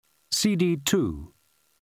CD 2.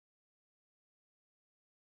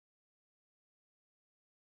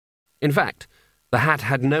 In fact, the hat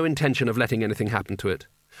had no intention of letting anything happen to it,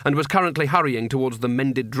 and was currently hurrying towards the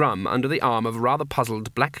mended drum under the arm of a rather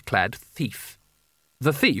puzzled black-clad thief.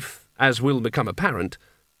 The thief, as will become apparent,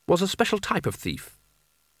 was a special type of thief.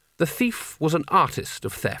 The thief was an artist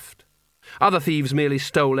of theft. Other thieves merely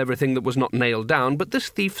stole everything that was not nailed down, but this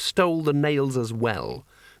thief stole the nails as well.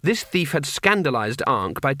 This thief had scandalized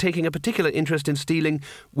Ankh by taking a particular interest in stealing,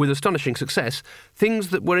 with astonishing success, things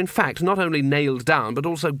that were in fact not only nailed down but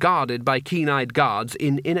also guarded by keen-eyed guards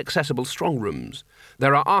in inaccessible strongrooms.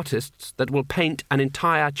 There are artists that will paint an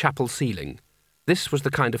entire chapel ceiling. This was the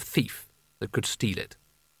kind of thief that could steal it.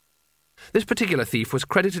 This particular thief was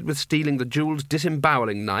credited with stealing the jeweled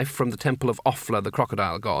disemboweling knife from the temple of Offla, the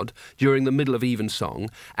crocodile god, during the middle of evensong,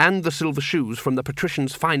 and the silver shoes from the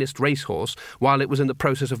patrician's finest racehorse while it was in the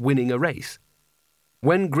process of winning a race.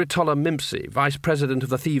 When Gritola Mimpsy, vice president of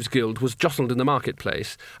the Thieves' Guild, was jostled in the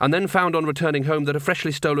marketplace, and then found on returning home that a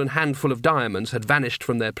freshly stolen handful of diamonds had vanished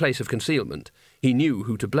from their place of concealment, he knew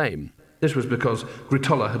who to blame. This was because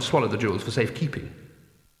Gritola had swallowed the jewels for safekeeping.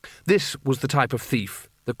 This was the type of thief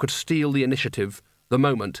that could steal the initiative, the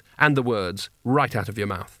moment, and the words right out of your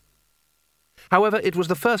mouth. However, it was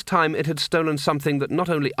the first time it had stolen something that not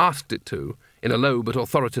only asked it to, in a low but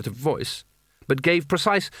authoritative voice, but gave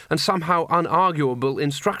precise and somehow unarguable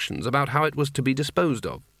instructions about how it was to be disposed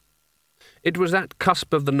of. It was that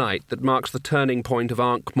cusp of the night that marks the turning point of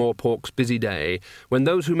Ankh-Morpork's busy day, when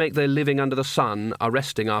those who make their living under the sun are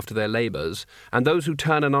resting after their labours, and those who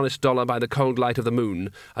turn an honest dollar by the cold light of the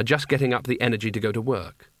moon are just getting up the energy to go to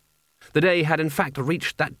work. The day had in fact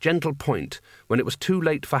reached that gentle point when it was too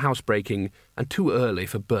late for housebreaking and too early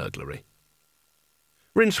for burglary.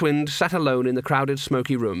 Rincewind sat alone in the crowded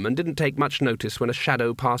smoky room and didn't take much notice when a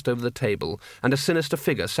shadow passed over the table and a sinister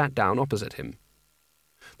figure sat down opposite him.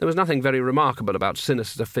 There was nothing very remarkable about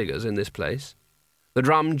sinister figures in this place. The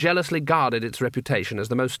Drum jealously guarded its reputation as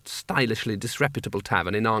the most stylishly disreputable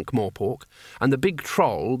tavern in Ankh-Morpork, and the big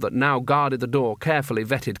troll that now guarded the door carefully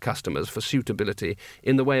vetted customers for suitability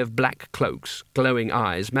in the way of black cloaks, glowing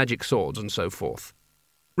eyes, magic swords, and so forth.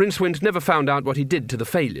 Rincewind never found out what he did to the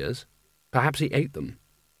failures. Perhaps he ate them.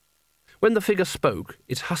 When the figure spoke,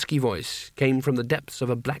 its husky voice came from the depths of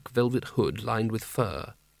a black velvet hood lined with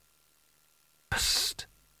fur. "Psst,"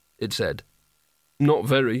 it said. "Not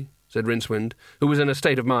very," said Rincewind, who was in a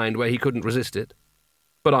state of mind where he couldn't resist it.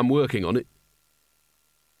 "But I'm working on it."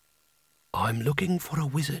 "I'm looking for a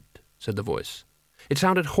wizard," said the voice. It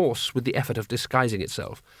sounded hoarse with the effort of disguising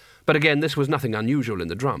itself, but again this was nothing unusual in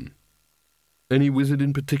the Drum. "Any wizard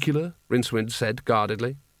in particular?" Rincewind said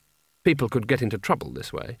guardedly. People could get into trouble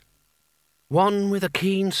this way. "One with a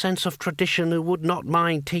keen sense of tradition who would not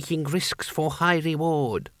mind taking risks for high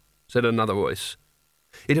reward," said another voice.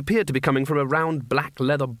 It appeared to be coming from a round black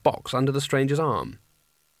leather box under the stranger's arm.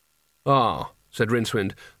 "Ah," said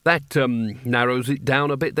Rincewind, "that narrows it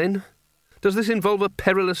down a bit then. Does this involve a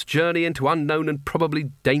perilous journey into unknown and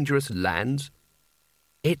probably dangerous lands?"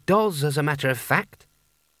 "It does, as a matter of fact."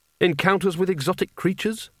 "Encounters with exotic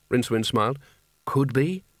creatures?" Rincewind smiled. "Could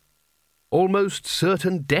be." "Almost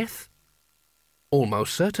certain death?"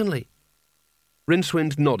 "Almost certainly."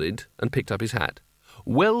 Rincewind nodded and picked up his hat.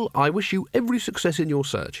 "Well, I wish you every success in your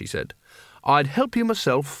search," he said. "I'd help you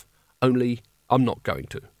myself, only I'm not going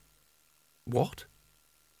to." "What?"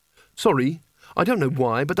 "Sorry, I don't know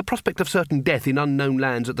why, but the prospect of certain death in unknown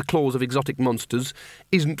lands at the claws of exotic monsters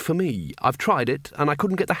isn't for me. I've tried it, and I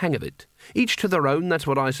couldn't get the hang of it. Each to their own, that's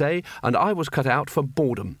what I say, and I was cut out for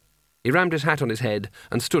boredom." He rammed his hat on his head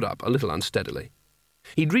and stood up a little unsteadily.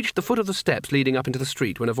 He'd reached the foot of the steps leading up into the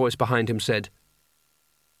street when a voice behind him said,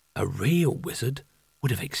 "A real wizard would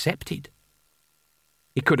have accepted."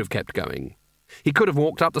 He could have kept going. He could have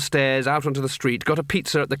walked up the stairs, out onto the street, got a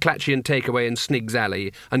pizza at the Clatchian takeaway in Sniggs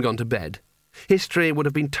Alley, and gone to bed. History would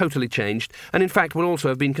have been totally changed, and in fact would also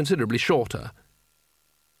have been considerably shorter.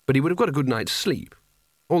 But he would have got a good night's sleep,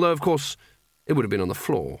 although, of course, it would have been on the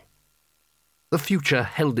floor. The future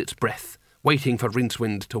held its breath, waiting for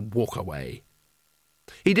Rincewind to walk away.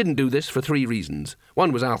 He didn't do this for 3 reasons.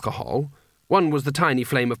 One was alcohol. One was the tiny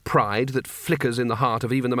flame of pride that flickers in the heart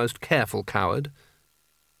of even the most careful coward.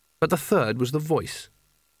 But the third was the voice.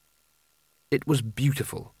 It was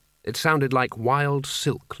beautiful. It sounded like wild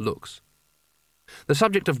silk looks. The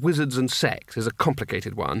subject of wizards and sex is a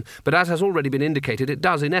complicated one, but as has already been indicated, it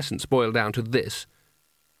does in essence boil down to this.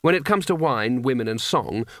 When it comes to wine, women and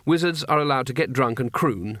song, wizards are allowed to get drunk and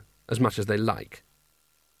croon as much as they like.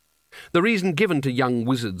 The reason given to young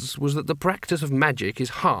wizards was that the practice of magic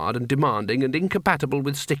is hard and demanding and incompatible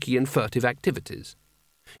with sticky and furtive activities.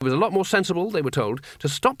 It was a lot more sensible, they were told, to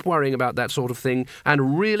stop worrying about that sort of thing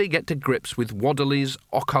and really get to grips with Wadley's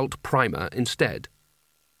occult primer instead.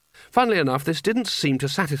 Funnily enough, this didn't seem to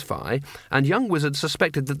satisfy, and young wizards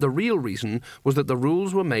suspected that the real reason was that the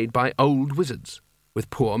rules were made by old wizards, with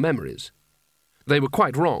poor memories. They were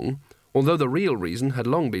quite wrong, although the real reason had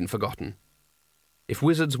long been forgotten. If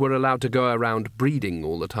wizards were allowed to go around breeding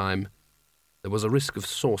all the time, there was a risk of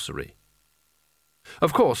sorcery.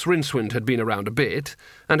 Of course, Rincewind had been around a bit,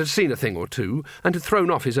 and had seen a thing or two, and had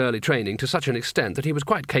thrown off his early training to such an extent that he was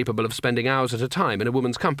quite capable of spending hours at a time in a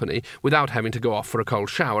woman's company without having to go off for a cold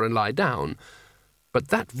shower and lie down. But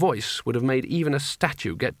that voice would have made even a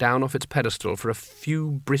statue get down off its pedestal for a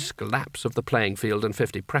few brisk laps of the playing field and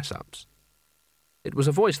 50 press-ups. It was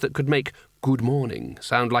a voice that could make "good morning"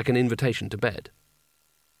 sound like an invitation to bed.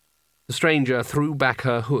 The stranger threw back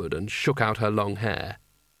her hood and shook out her long hair.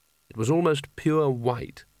 It was almost pure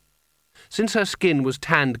white. Since her skin was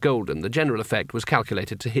tanned golden, the general effect was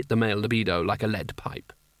calculated to hit the male libido like a lead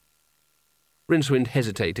pipe. Rincewind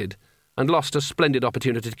hesitated, and lost a splendid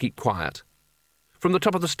opportunity to keep quiet. From the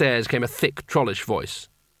top of the stairs came a thick, trollish voice.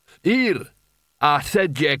 "Here! I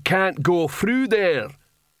said you can't go through there!"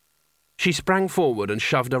 She sprang forward and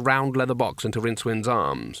shoved a round leather box into Rincewind's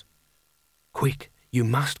arms. "Quick, you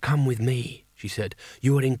must come with me," she said.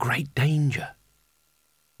 "You are in great danger."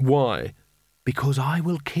 "Why?" "Because I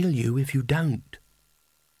will kill you if you don't."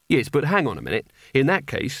 "Yes, but hang on a minute. In that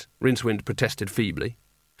case," Rincewind protested feebly.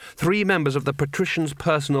 3 members of the patrician's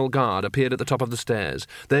personal guard appeared at the top of the stairs.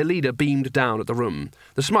 Their leader beamed down at the room.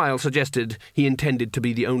 The smile suggested he intended to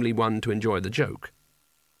be the only one to enjoy the joke.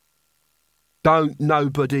 "Don't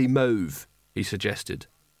nobody move," he suggested.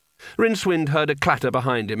 Rincewind heard a clatter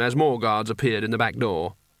behind him as more guards appeared in the back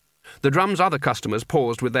door. The drum's other customers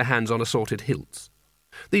paused with their hands on assorted hilts.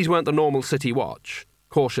 These weren't the normal city watch,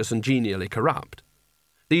 cautious and genially corrupt.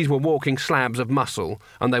 These were walking slabs of muscle,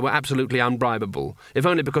 and they were absolutely unbribable, if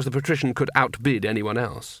only because the patrician could outbid anyone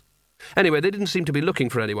else. Anyway, they didn't seem to be looking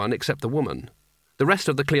for anyone except the woman. The rest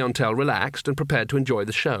of the clientele relaxed and prepared to enjoy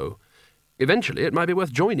the show. Eventually, it might be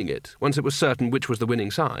worth joining it, once it was certain which was the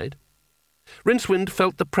winning side. Rincewind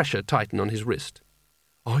felt the pressure tighten on his wrist.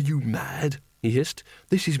 "Are you mad?" he hissed.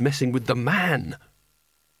 "This is messing with the man."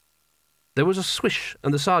 There was a swish,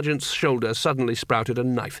 and the sergeant's shoulder suddenly sprouted a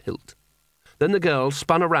knife hilt. Then the girl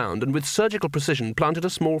spun around and with surgical precision planted a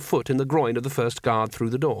small foot in the groin of the first guard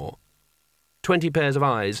through the door. 20 pairs of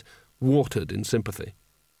eyes watered in sympathy.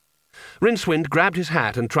 Rincewind grabbed his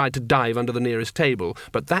hat and tried to dive under the nearest table,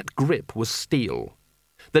 but that grip was steel.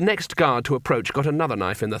 The next guard to approach got another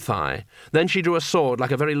knife in the thigh. Then she drew a sword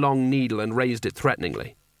like a very long needle and raised it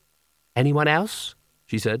threateningly. "Anyone else?"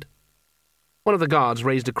 she said. One of the guards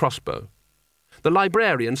raised a crossbow. The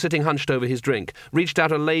librarian, sitting hunched over his drink, reached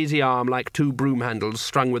out a lazy arm like 2 broom handles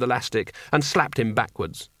strung with elastic and slapped him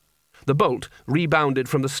backwards. The bolt rebounded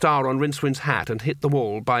from the star on Rincewind's hat and hit the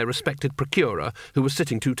wall by a respected procurer who was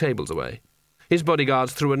sitting 2 tables away. His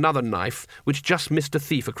bodyguards threw another knife, which just missed a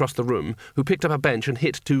thief across the room, who picked up a bench and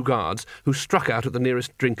hit 2 guards, who struck out at the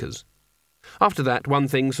nearest drinkers. After that, one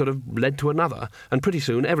thing sort of led to another, and pretty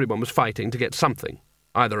soon everyone was fighting to get something,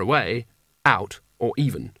 either away, out, or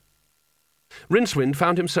even. Rincewind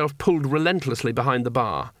found himself pulled relentlessly behind the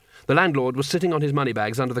bar. The landlord was sitting on his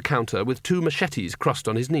moneybags under the counter with 2 machetes crossed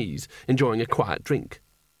on his knees, enjoying a quiet drink.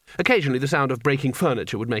 Occasionally the sound of breaking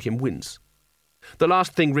furniture would make him wince. The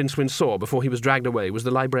last thing Rincewind saw before he was dragged away was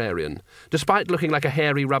the librarian. Despite looking like a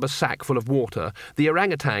hairy rubber sack full of water, the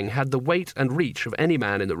orangutan had the weight and reach of any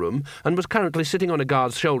man in the room and was currently sitting on a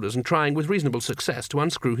guard's shoulders and trying with reasonable success to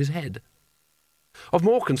unscrew his head. Of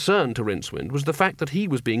more concern to Rincewind was the fact that he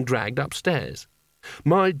was being dragged upstairs.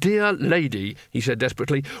 "My dear lady," he said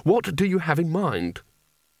desperately, "what do you have in mind?"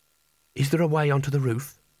 "Is there a way onto the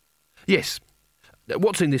roof?" "Yes.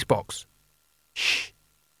 What's in this box?" "Shh."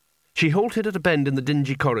 She halted at a bend in the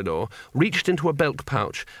dingy corridor, reached into a belt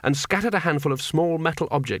pouch, and scattered a handful of small metal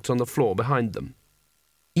objects on the floor behind them.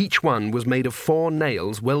 Each one was made of 4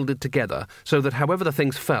 nails welded together, so that however the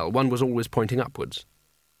things fell, one was always pointing upwards.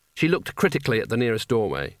 She looked critically at the nearest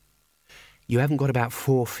doorway. "You haven't got about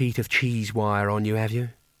 4 feet of cheese wire on you, have you?"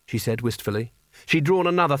 she said wistfully. She'd drawn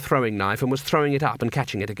another throwing knife and was throwing it up and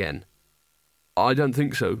catching it again. "I don't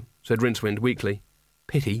think so," said Rincewind weakly.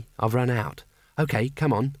 "Pity, I've run out. OK,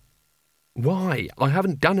 come on." "Why? I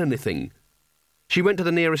haven't done anything." She went to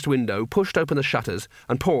the nearest window, pushed open the shutters,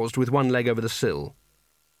 and paused with one leg over the sill.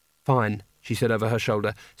 "Fine," she said over her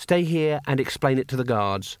shoulder. "Stay here and explain it to the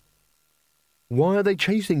guards." "Why are they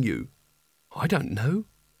chasing you?" "I don't know."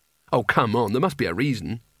 "Oh, come on, there must be a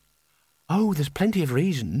reason." "Oh, there's plenty of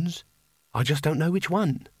reasons. I just don't know which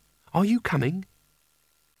one. Are you coming?"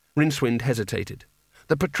 Rincewind hesitated.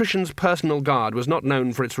 The patrician's personal guard was not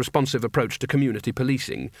known for its responsive approach to community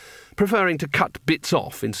policing, preferring to cut bits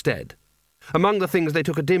off instead. Among the things they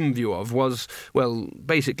took a dim view of was, well,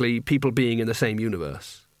 basically people being in the same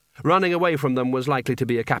universe. Running away from them was likely to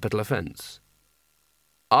be a capital offence.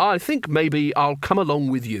 "I think maybe I'll come along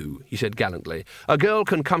with you," he said gallantly. "A girl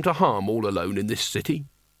can come to harm all alone in this city."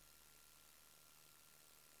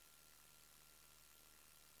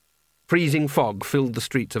 Freezing fog filled the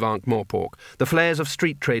streets of Ankh-Morpork. The flares of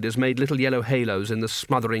street traders made little yellow halos in the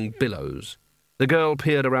smothering billows. The girl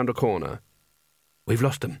peered around a corner. "We've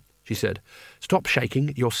lost 'em," she said. "Stop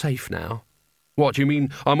shaking. You're safe now." "What, you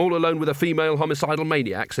mean I'm all alone with a female homicidal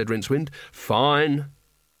maniac?" said Rincewind. "Fine."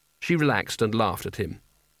 She relaxed and laughed at him.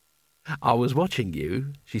 "I was watching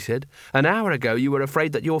you," she said. "An hour ago you were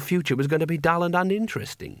afraid that your future was going to be dull and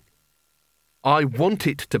uninteresting." "I want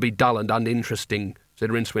it to be dull and uninteresting,"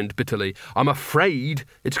 said Rincewind bitterly. "I'm afraid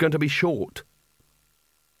it's going to be short."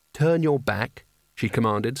 "Turn your back," she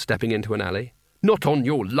commanded, stepping into an alley. "Not on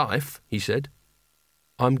your life," he said.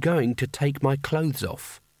 "I'm going to take my clothes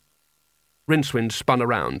off." Rincewind spun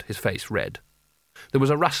around, his face red. There was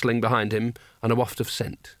a rustling behind him and a waft of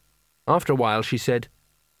scent. After a while she said,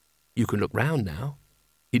 "You can look round now."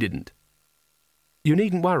 He didn't. "You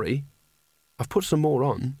needn't worry. I've put some more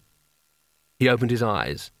on." He opened his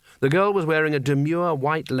eyes. The girl was wearing a demure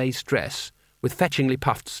white lace dress with fetchingly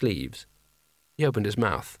puffed sleeves. He opened his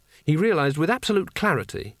mouth. He realised with absolute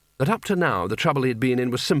clarity that up to now the trouble he had been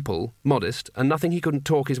in was simple, modest, and nothing he couldn't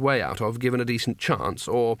talk his way out of given a decent chance,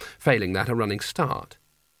 or, failing that, a running start.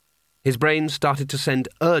 His brain started to send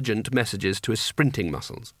urgent messages to his sprinting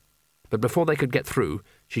muscles. But before they could get through,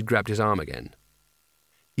 she'd grabbed his arm again.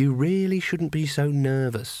 "You really shouldn't be so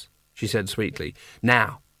nervous," she said sweetly.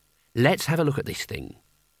 "Now, let's have a look at this thing."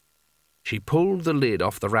 She pulled the lid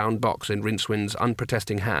off the round box in Rincewind's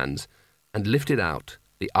unprotesting hands and lifted out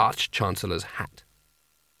the Arch-Chancellor's hat.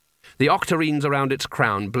 The octarines around its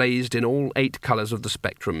crown blazed in all 8 colours of the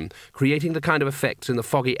spectrum, creating the kind of effects in the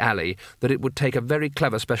foggy alley that it would take a very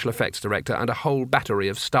clever special effects director and a whole battery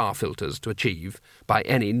of star filters to achieve by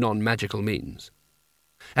any non-magical means.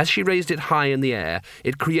 As she raised it high in the air,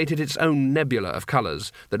 it created its own nebula of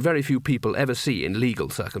colours that very few people ever see in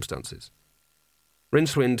legal circumstances.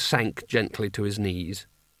 Rincewind sank gently to his knees.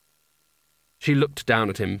 She looked down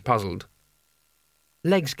at him, puzzled.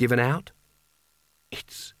 "Legs given out?"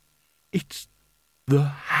 It's the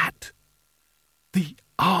hat. The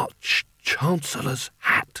Arch-Chancellor's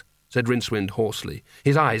hat," said Rincewind hoarsely.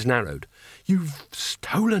 His eyes narrowed. "You've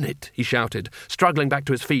stolen it," he shouted, struggling back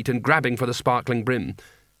to his feet and grabbing for the sparkling brim.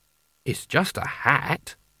 "It's just a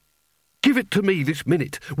hat." "Give it to me this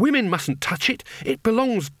minute. Women mustn't touch it. It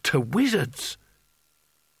belongs to wizards."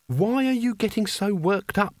 "Why are you getting so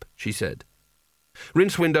worked up?" she said.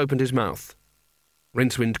 Rincewind opened his mouth.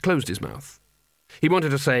 Rincewind closed his mouth. He wanted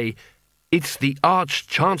to say, "It's the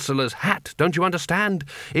Arch-Chancellor's hat, don't you understand?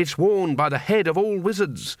 It's worn by the head of all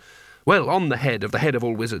wizards. Well, on the head of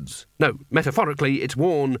all wizards. No, metaphorically, it's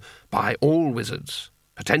worn by all wizards.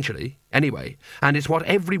 Potentially, anyway. And it's what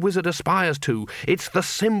every wizard aspires to. It's the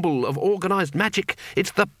symbol of organised magic.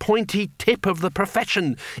 It's the pointy tip of the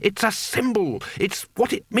profession. It's a symbol. It's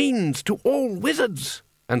what it means to all wizards."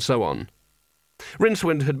 And so on.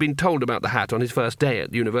 Rincewind had been told about the hat on his first day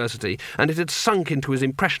at university, and it had sunk into his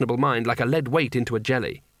impressionable mind like a lead weight into a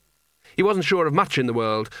jelly. He wasn't sure of much in the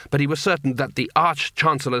world, but he was certain that the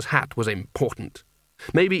Arch-Chancellor's hat was important.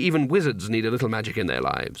 Maybe even wizards need a little magic in their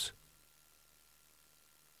lives.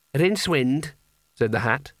 "Rincewind," said the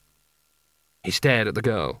hat. He stared at the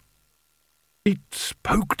girl. "It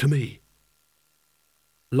spoke to me."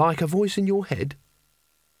 "Like a voice in your head?"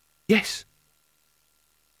 "Yes.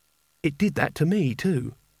 It did that to me,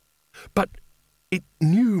 too. But it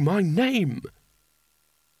knew my name."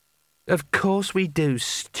 "Of course we do,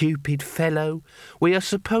 stupid fellow. We are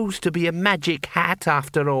supposed to be a magic hat,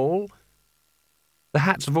 after all." The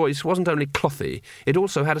hat's voice wasn't only clothy, it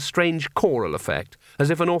also had a strange choral effect, as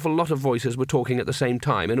if an awful lot of voices were talking at the same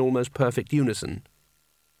time in almost perfect unison.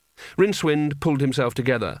 Rincewind pulled himself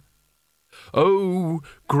together. "Oh,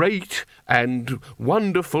 great and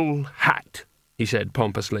wonderful hat," he said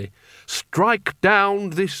pompously. "Strike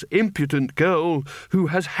down this impudent girl who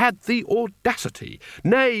has had the audacity,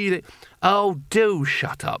 nay, Oh, do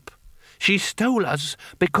shut up. She stole us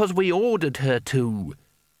because we ordered her to.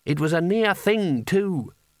 It was a near thing,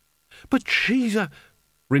 too." "But she's a—"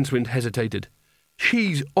 Rincewind hesitated.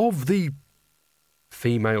 "She's of the—"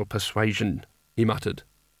 "Female persuasion," he muttered.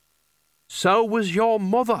 "So was your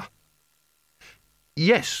mother."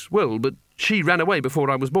 "Yes, well, but she ran away before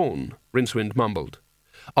I was born," Rincewind mumbled.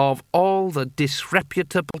 Of all the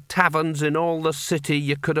disreputable taverns in all the city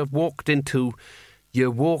you could have walked into, you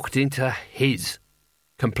walked into his,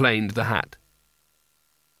 complained the Hat.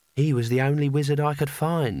 He was the only wizard I could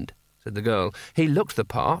find, said the girl. He looked the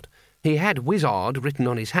part. He had wizard written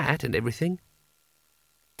on his hat and everything.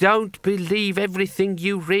 Don't believe everything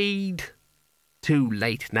you read. Too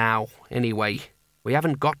late now, anyway. We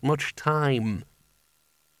haven't got much time.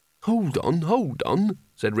 Hold on,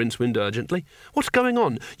 said Rincewind urgently. What's going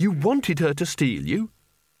on? You wanted her to steal you?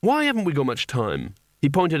 Why haven't we got much time? He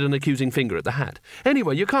pointed an accusing finger at the Hat.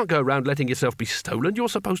 Anyway, you can't go around letting yourself be stolen. You're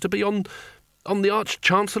supposed to be on the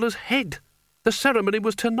Arch-Chancellor's head. The ceremony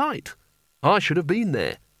was tonight. I should have been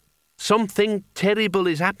there. Something terrible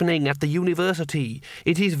is happening at the university.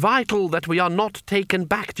 It is vital that we are not taken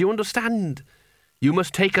back. Do you understand? You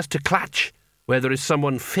must take us to Clatch, where there is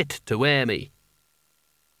someone fit to wear me.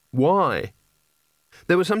 Why?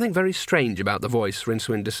 There was something very strange about the voice,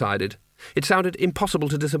 Rincewind decided. It sounded impossible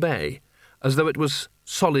to disobey, as though it was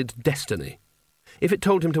solid destiny. If it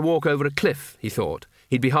told him to walk over a cliff, he thought,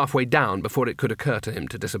 he'd be halfway down before it could occur to him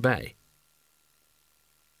to disobey.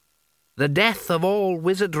 The death of all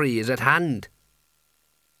wizardry is at hand.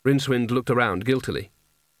 Rincewind looked around guiltily.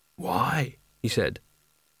 Why? He said.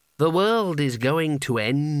 The world is going to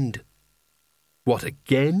end. What,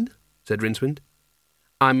 again? Said Rincewind.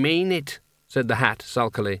 I mean it, said the Hat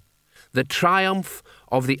sulkily. The triumph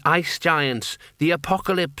of the ice giants, the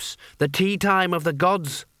apocalypse, the tea time of the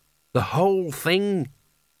gods, the whole thing.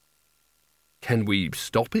 Can we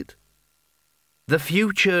stop it? The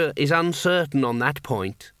future is uncertain on that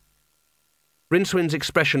point. Rincewind's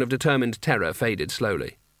expression of determined terror faded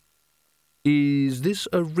slowly. Is this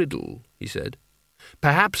a riddle? He said.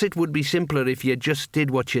 Perhaps it would be simpler if you just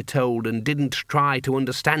did what you're told and didn't try to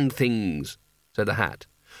understand things, said the Hat.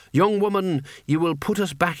 Young woman, you will put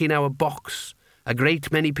us back in our box. A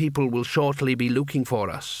great many people will shortly be looking for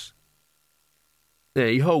us.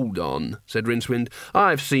 Hey, hold on, said Rincewind.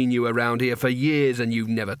 I've seen you around here for years and you've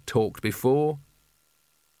never talked before.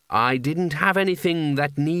 I didn't have anything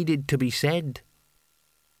that needed to be said.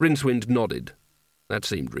 Rincewind nodded. That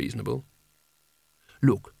seemed reasonable.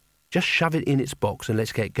 Look, just shove it in its box and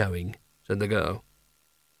let's get going, said the girl.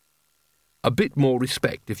 A bit more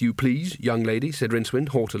respect, if you please, young lady, said Rincewind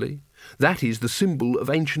haughtily. That is the symbol of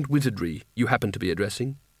ancient wizardry you happen to be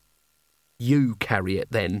addressing. You carry it,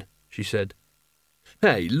 then, she said.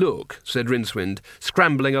 Hey, look, said Rincewind,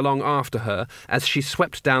 scrambling along after her as she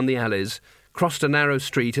swept down the alleys, crossed a narrow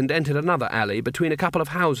street and entered another alley between a couple of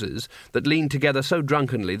houses that leaned together so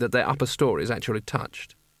drunkenly that their upper stories actually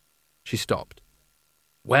touched. She stopped.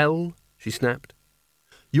 Well, she snapped.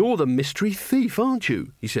 You're the mystery thief, aren't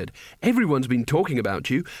you? He said. Everyone's been talking about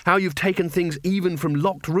you, how you've taken things even from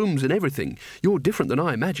locked rooms and everything. You're different than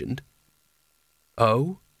I imagined.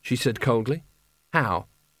 Oh, she said coldly. How?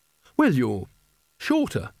 Well, you're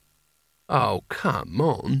shorter. Oh, come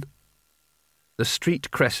on. The street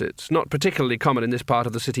cressets, not particularly common in this part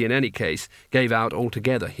of the city in any case, gave out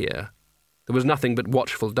altogether here. There was nothing but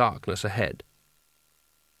watchful darkness ahead.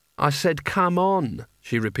 I said, come on,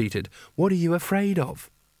 she repeated. What are you afraid of?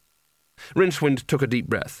 Rincewind took a deep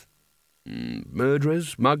breath.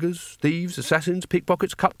 Murderers, muggers, thieves, assassins,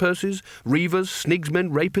 pickpockets, cut-purses, reivers,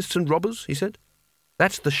 snigsmen, rapists and robbers, he said.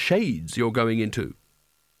 That's the shades you're going into.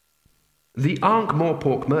 The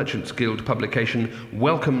Ankh-Morpork Merchants Guild publication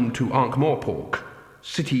Welcome to Ankh-Morpork,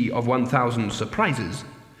 City of 1,000 Surprises,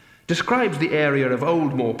 describes the area of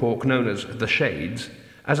Old Morpork known as the Shades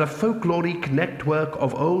as a folkloric network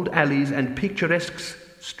of old alleys and picturesque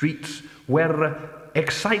streets where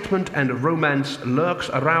excitement and romance lurks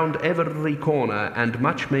around every corner, and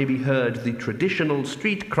much may be heard the traditional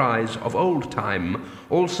street cries of old time,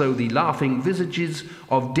 also the laughing visages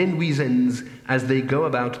of denizens as they go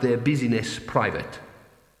about their business private.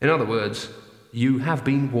 In other words, you have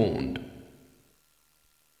been warned.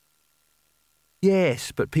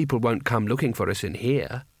 Yes, but people won't come looking for us in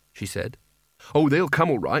here, she said. Oh, they'll come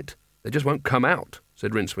all right. They just won't come out,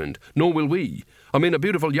 said Rincewind. Nor will we. I mean, a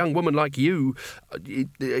beautiful young woman like you,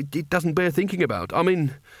 it doesn't bear thinking about. I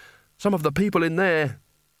mean, some of the people in there.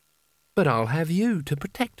 But I'll have you to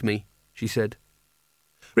protect me, she said.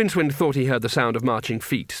 Rincewind thought he heard the sound of marching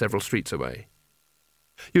feet several streets away.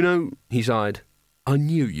 You know, he sighed, I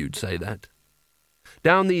knew you'd say that.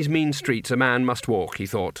 Down these mean streets a man must walk, he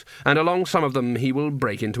thought, and along some of them he will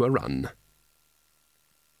break into a run.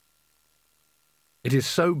 It is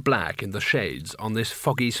so black in the shades on this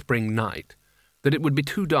foggy spring night that it would be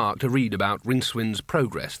too dark to read about Rincewind's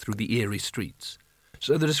progress through the eerie streets.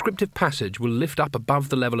 so the descriptive passage will lift up above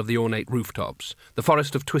the level of the ornate rooftops, the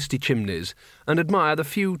forest of twisty chimneys, and admire the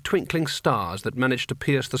few twinkling stars that manage to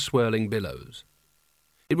pierce the swirling billows.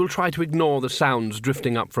 It will try to ignore the sounds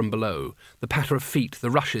drifting up from below, the patter of feet, the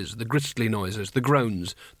rushes, the gristly noises, the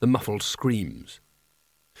groans, the muffled screams.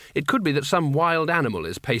 It could be that some wild animal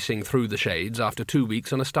is pacing through the shades after 2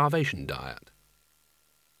 weeks on a starvation diet.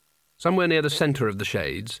 Somewhere near the centre of the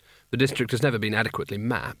shades, the district has never been adequately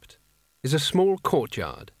mapped, is a small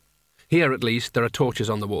courtyard. Here, at least, there are torches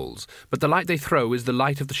on the walls, but the light they throw is the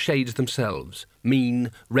light of the shades themselves, mean,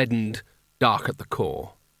 reddened, dark at the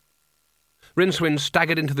core. Rincewind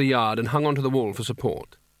staggered into the yard and hung onto the wall for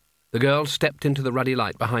support. The girl stepped into the ruddy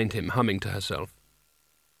light behind him, humming to herself.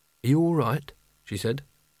 "Are you all right?" she said.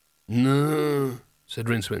 "No," said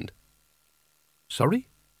Rincewind. "Sorry?"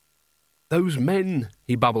 "Those men,"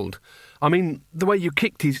 he bubbled. "I mean, the way you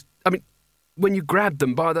kicked when you grabbed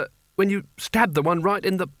them when you stabbed the one right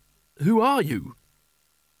in the... Who are you?"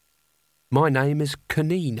 "My name is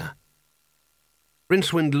Kanina."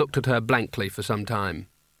 Rincewind looked at her blankly for some time.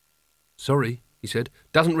 "Sorry," he said.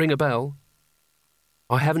 "Doesn't ring a bell."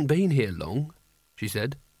 "I haven't been here long," she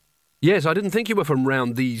said. "Yes, I didn't think you were from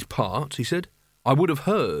round these parts," he said. "I would have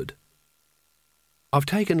heard." "I've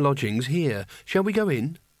taken lodgings here. Shall we go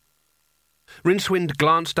in?" Rincewind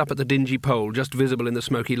glanced up at the dingy pole just visible in the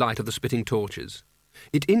smoky light of the spitting torches.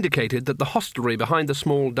 It indicated that the hostelry behind the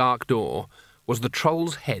small dark door was the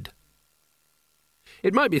Troll's Head.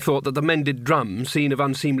 It might be thought that the Mended Drum, scene of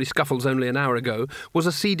unseemly scuffles only an hour ago, was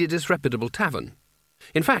a seedy, disreputable tavern.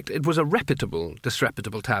 In fact, it was a reputable,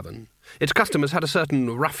 disreputable tavern. Its customers had a certain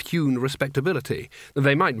rough-hewn respectability.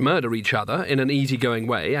 They might murder each other in an easy-going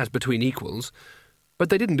way, as between equals, but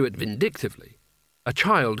they didn't do it vindictively. A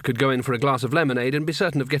child could go in for a glass of lemonade and be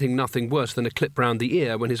certain of getting nothing worse than a clip round the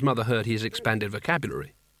ear when his mother heard his expanded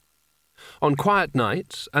vocabulary. On quiet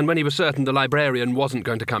nights, and when he was certain the librarian wasn't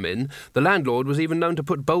going to come in, the landlord was even known to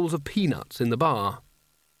put bowls of peanuts in the bar.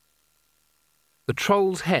 The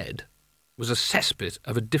Troll's Head was a cesspit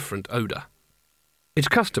of a different odour. Its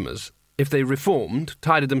customers, if they reformed,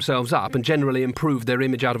 tidied themselves up, and generally improved their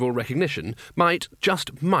image out of all recognition,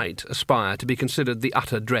 just might aspire to be considered the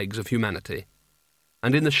utter dregs of humanity.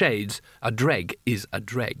 And in the shades, a dreg is a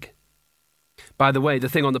dreg. By the way, the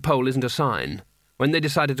thing on the pole isn't a sign. When they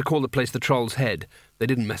decided to call the place the Troll's Head, they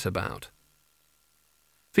didn't mess about.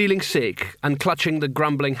 Feeling sick and clutching the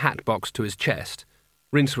grumbling hat box to his chest,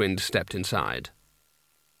 Rincewind stepped inside.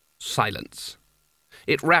 Silence.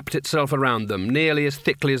 It wrapped itself around them, nearly as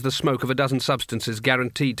thickly as the smoke of a dozen substances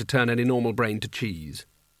guaranteed to turn any normal brain to cheese.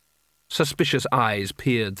 Suspicious eyes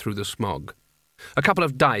peered through the smog. A couple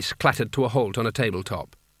of dice clattered to a halt on a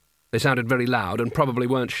tabletop. They sounded very loud and probably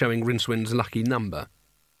weren't showing Rincewind's lucky number.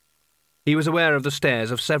 He was aware of the stares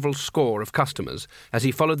of several score of customers as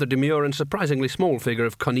he followed the demure and surprisingly small figure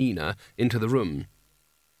of Kanina into the room.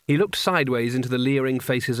 He looked sideways into the leering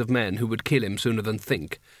faces of men who would kill him sooner than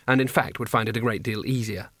think, and in fact would find it a great deal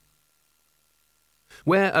easier.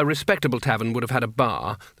 Where a respectable tavern would have had a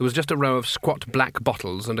bar, there was just a row of squat black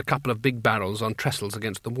bottles and a couple of big barrels on trestles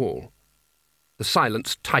against the wall. The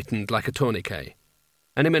silence tightened like a tourniquet.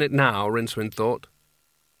 Any minute now, Rincewind thought.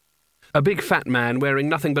 A big fat man wearing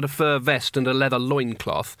nothing but a fur vest and a leather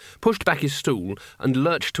loincloth pushed back his stool and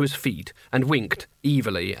lurched to his feet and winked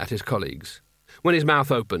evilly at his colleagues. When his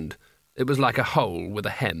mouth opened, it was like a hole with a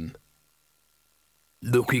hem.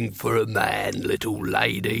 "Looking for a man, little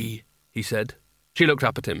lady," he said. She looked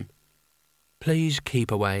up at him. "Please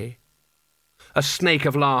keep away." A snake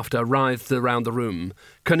of laughter writhed around the room.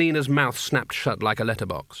 Kanina's mouth snapped shut like a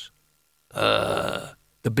letterbox. The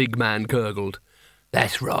big man gurgled.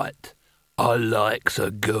 "That's right. I likes a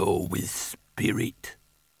girl with spirit."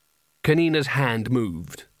 Kanina's hand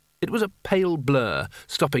moved. It was a pale blur,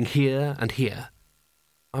 stopping here and here.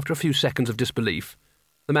 After a few seconds of disbelief,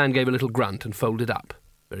 the man gave a little grunt and folded up,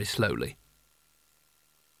 very slowly.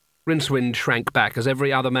 Rincewind shrank back as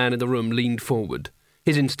every other man in the room leaned forward.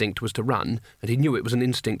 His instinct was to run, and he knew it was an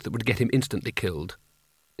instinct that would get him instantly killed.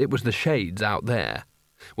 It was the shades out there.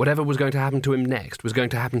 Whatever was going to happen to him next was going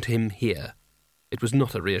to happen to him here. It was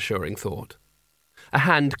not a reassuring thought. A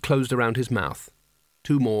hand closed around his mouth.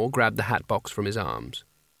 Two more grabbed the hat box from his arms.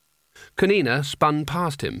 Kanina spun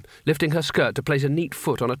past him, lifting her skirt to place a neat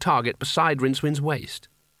foot on a target beside Rincewind's waist.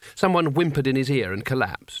 Someone whimpered in his ear and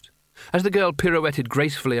collapsed. As the girl pirouetted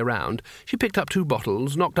gracefully around, she picked up two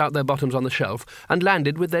bottles, knocked out their bottoms on the shelf, and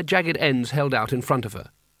landed with their jagged ends held out in front of her.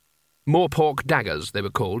 Moorpork daggers, they were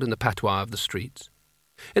called in the patois of the streets.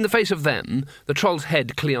 In the face of them, the Troll's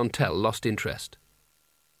Head clientele lost interest.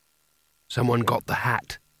 "Someone got the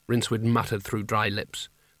hat," Rincewind muttered through dry lips.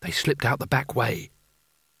 "They slipped out the back way.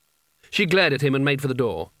 She glared at him and made for the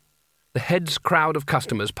door. The head's crowd of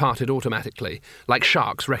customers parted automatically, like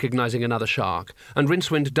sharks recognising another shark, and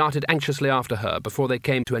Rincewind darted anxiously after her before they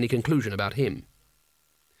came to any conclusion about him.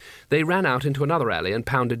 They ran out into another alley and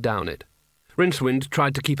pounded down it. Rincewind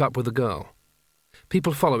tried to keep up with the girl.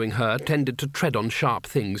 People following her tended to tread on sharp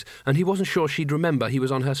things, and he wasn't sure she'd remember he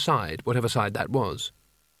was on her side, whatever side that was.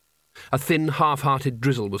 A thin, half-hearted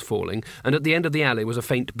drizzle was falling, and at the end of the alley was a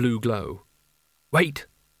faint blue glow. "Wait!"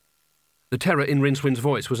 The terror in Rincewind's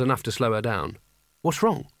voice was enough to slow her down. "What's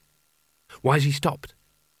wrong?" "Why's he stopped?"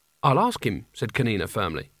 "I'll ask him," said Kanina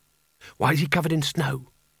firmly. "Why's he covered in snow?"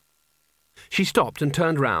 She stopped and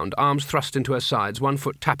turned round, arms thrust into her sides, one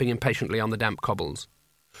foot tapping impatiently on the damp cobbles.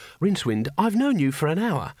 "Rincewind, I've known you for an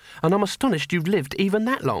hour, and I'm astonished you've lived even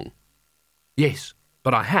that long." "Yes,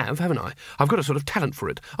 but I have, haven't I? I've got a sort of talent for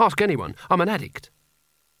it. Ask anyone. I'm an addict."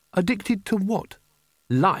 "Addicted to what?"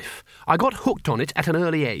 "Life. I got hooked on it at an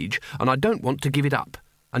early age, and I don't want to give it up.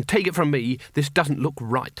 And take it from me, this doesn't look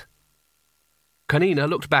right." Kanina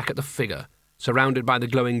looked back at the figure, surrounded by the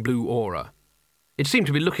glowing blue aura. It seemed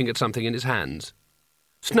to be looking at something in his hands.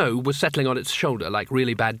 Snow was settling on its shoulder like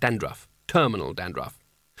really bad dandruff, terminal dandruff.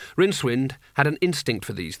 Rincewind had an instinct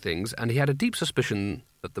for these things, and he had a deep suspicion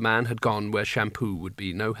that the man had gone where shampoo would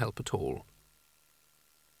be no help at all.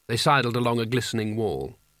 They sidled along a glistening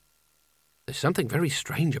wall. "There's something very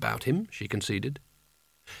strange about him," she conceded.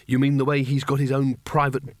 "You mean the way he's got his own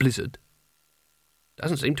private blizzard?"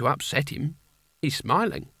 "Doesn't seem to upset him. He's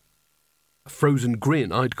smiling. A frozen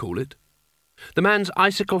grin, I'd call it." The man's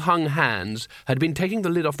icicle-hung hands had been taking the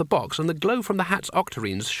lid off the box, and the glow from the hat's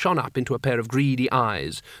octarines shone up into a pair of greedy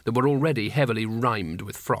eyes that were already heavily rimed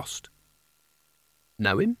with frost.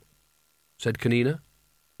 "Know him?" said Kanina.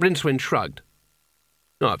 Rincewind shrugged.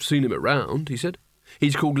 "I've seen him around," he said.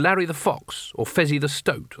 "He's called Larry the Fox, or Fezzy the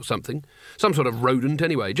Stoat, or something. Some sort of rodent,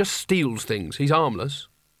 anyway. Just steals things. He's harmless."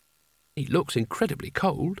 "He looks incredibly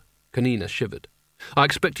cold," Kanina shivered. "I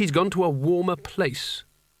expect he's gone to a warmer place.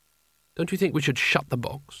 Don't you think we should shut the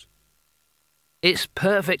box?" "It's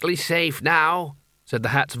perfectly safe now," said the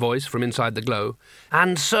hat's voice from inside the glow,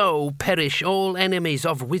 "and so perish all enemies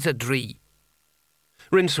of wizardry."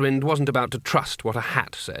 Rincewind wasn't about to trust what a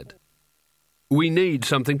hat said. "We need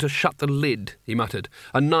something to shut the lid," he muttered.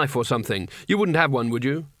 "A knife or something. You wouldn't have one, would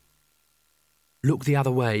you?" "Look the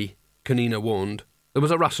other way," Kanina warned. There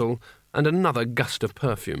was a rustle and another gust of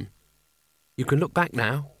perfume. "You can look back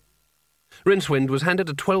now." Rincewind was handed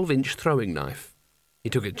a 12-inch throwing knife. He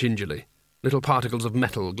took it gingerly. Little particles of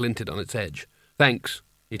metal glinted on its edge. "Thanks."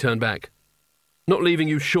 He turned back. "Not leaving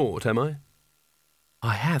you short, am I?"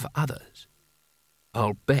 "I have others."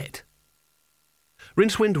 "I'll bet."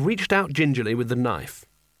 Rincewind reached out gingerly with the knife.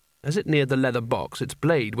 As it neared the leather box, its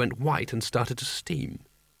blade went white and started to steam.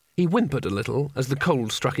 He whimpered a little as the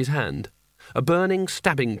cold struck his hand. A burning,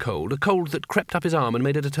 stabbing cold, a cold that crept up his arm and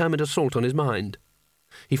made a determined assault on his mind.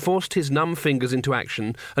 He forced his numb fingers into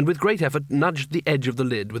action and with great effort nudged the edge of the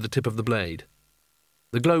lid with the tip of the blade.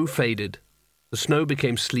 The glow faded. The snow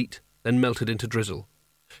became sleet, then melted into drizzle.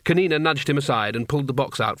 Kanina nudged him aside and pulled the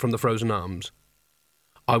box out from the frozen arms.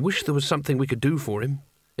 "I wish there was something we could do for him.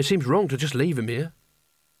 It seems wrong to just leave him here."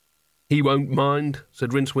 "He won't mind,"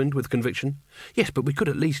 said Rincewind with conviction. "Yes, but we could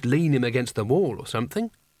at least lean him against the wall or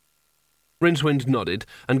something." Rincewind nodded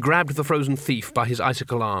and grabbed the frozen thief by his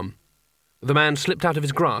icicle arm. The man slipped out of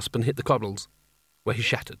his grasp and hit the cobbles, where he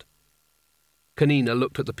shattered. Kanina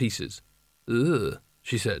looked at the pieces. "Ugh,"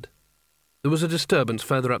 she said. There was a disturbance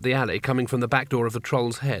further up the alley coming from the back door of the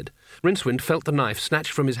troll's head. Rincewind felt the knife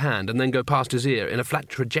snatched from his hand and then go past his ear in a flat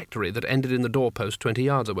trajectory that ended in the doorpost 20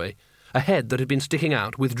 yards away. A head that had been sticking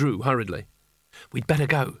out withdrew hurriedly. "We'd better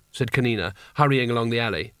go," said Kanina, hurrying along the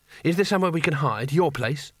alley. "Is there somewhere we can hide? Your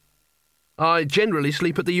place?" "I generally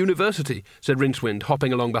sleep at the university," said Rincewind,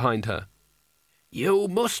 hopping along behind her. "You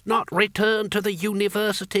must not return to the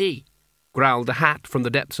university," growled the hat from the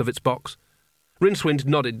depths of its box. Rincewind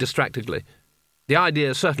nodded distractedly. The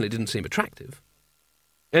idea certainly didn't seem attractive.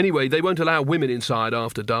 "Anyway, they won't allow women inside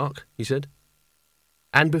after dark," he said.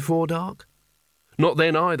 "And before dark?" "Not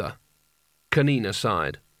then either." Kanina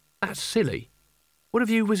sighed. "That's silly. What have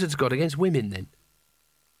you wizards got against women, then?"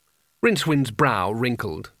 Rincewind's brow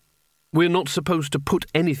wrinkled. "We're not supposed to put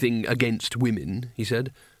anything against women," he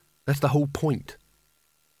said. "That's the whole point."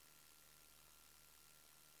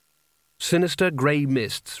 Sinister grey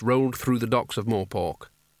mists rolled through the docks of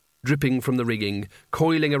Moorpork, dripping from the rigging,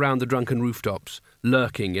 coiling around the drunken rooftops,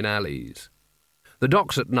 lurking in alleys. The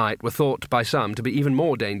docks at night were thought by some to be even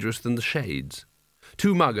more dangerous than the shades.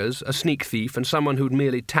 2 muggers, a sneak thief, and someone who'd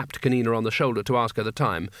merely tapped Kanina on the shoulder to ask her the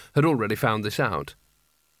time, had already found this out.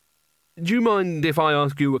 "Do you mind if I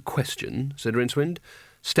ask you a question?" said Rincewind,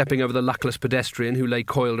 stepping over the luckless pedestrian who lay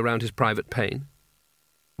coiled around his private pane.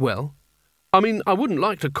 "Well, I wouldn't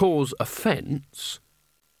like to cause offence."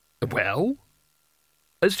 "Well?"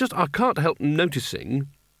 "It's just I can't help noticing,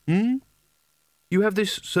 you have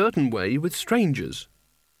this certain way with strangers."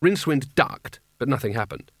 Rincewind ducked, but nothing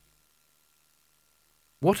happened.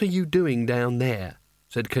 "What are you doing down there?"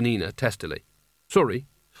 said Kanina testily. "Sorry,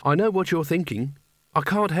 I know what you're thinking. I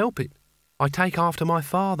can't help it. I take after my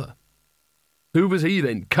father." "Who was he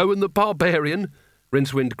then? Cohen the Barbarian?"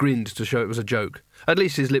 Rincewind grinned to show it was a joke. At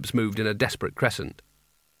least his lips moved in a desperate crescent.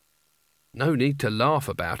 "No need to laugh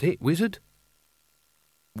about it, wizard."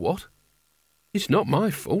 "What? It's not my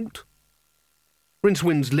fault."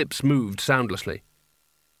 Rincewind's lips moved soundlessly.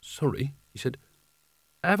 "Sorry," he said.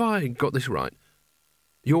 "Have I got this right?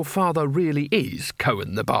 Your father really is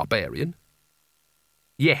Cohen the Barbarian?"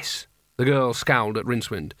 "Yes." The girl scowled at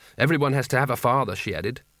Rincewind. "Everyone has to have a father," she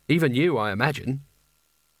added. "Even you, I imagine."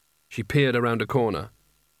 She peered around a corner.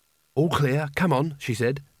 "All clear, come on," she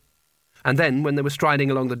said. And then, when they were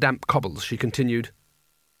striding along the damp cobbles, she continued,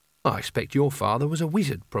 "I expect your father was a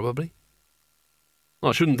wizard, probably."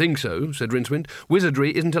 "I shouldn't think so," said Rincewind.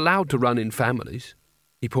 "Wizardry isn't allowed to run in families."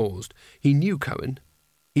 He paused. He knew Cohen.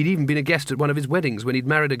 He'd even been a guest at one of his weddings when he'd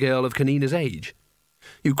married a girl of Kanina's age.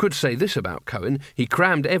 You could say this about Cohen: he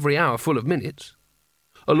crammed every hour full of minutes.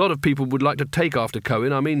 A lot of people would like to take after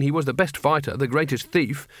Cohen. He was the best fighter, the greatest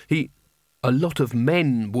thief. A lot of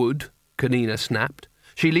men would, Kanina snapped.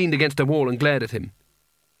 She leaned against a wall and glared at him.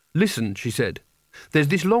 "Listen," she said. "There's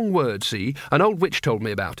this long word, see? An old witch told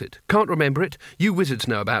me about it. Can't remember it. You wizards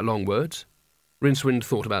know about long words." Rincewind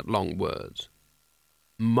thought about long words.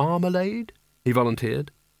 "Marmalade?" he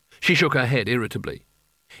volunteered. She shook her head irritably.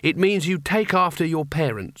 "It means you take after your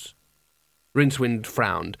parents." Rincewind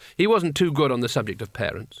frowned. He wasn't too good on the subject of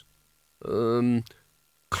parents.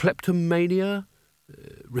 "Kleptomania?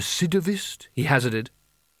 Recidivist?" he hazarded.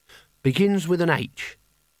 "Begins with an H."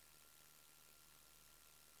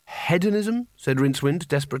 "Hedonism?" said Rincewind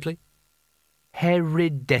desperately.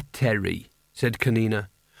 "Hereditary," said Kanina.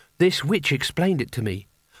 "This witch explained it to me.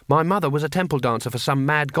 My mother was a temple dancer for some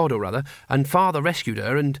mad god or other, and father rescued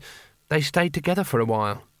her, and they stayed together for a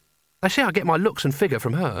while. They say I get my looks and figure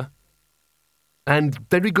from her." "And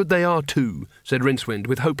very good they are too," said Rincewind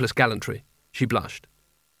with hopeless gallantry. She blushed.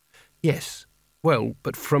 "Yes, well,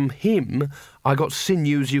 but from him I got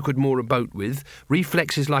sinews you could moor a boat with,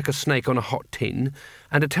 reflexes like a snake on a hot tin,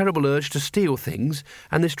 and a terrible urge to steal things,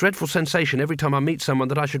 and this dreadful sensation every time I meet someone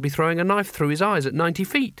that I should be throwing a knife through his eyes at 90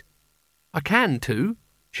 feet. I can too,"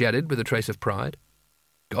 she added with a trace of pride.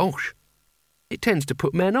 "Gosh, it tends to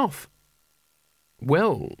put men off."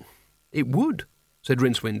 "Well, it would," said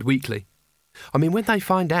Rincewind weakly. When they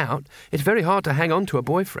find out, it's very hard to hang on to a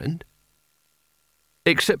boyfriend."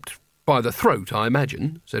 "Except by the throat, I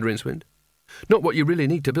imagine," said Rincewind. "Not what you really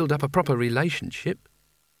need to build up a proper relationship."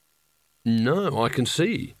 "No, I can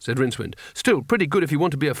see," said Rincewind. "Still pretty good if you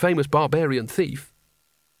want to be a famous barbarian thief."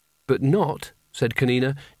 "But not," said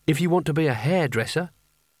Kanina, "if you want to be a hairdresser."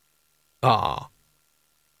 "Ah."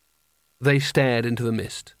 They stared into the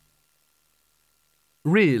mist.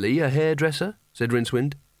 "Really a hairdresser?" said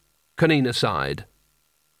Rincewind. Kanina sighed.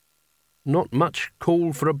 "Not much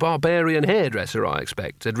call for a barbarian hairdresser, I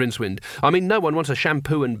expect," said Rincewind. No one wants a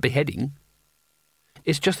shampoo and beheading.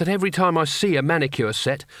 It's just that every time I see a manicure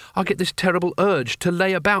set, I get this terrible urge to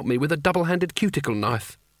lay about me with a double-handed cuticle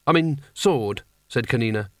knife. Sword," said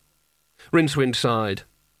Kanina. Rincewind sighed.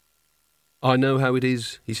 "I know how it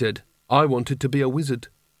is," he said. "I wanted to be a wizard."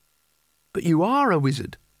 "But you are a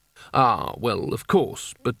wizard." "Ah, well, of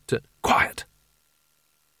course, but—" "Quiet!"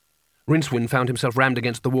 Rincewind found himself rammed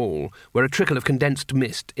against the wall, where a trickle of condensed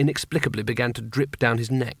mist inexplicably began to drip down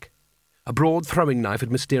his neck. A broad throwing knife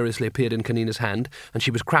had mysteriously appeared in Kanina's hand, and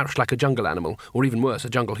she was crouched like a jungle animal, or even worse, a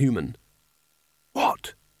jungle human.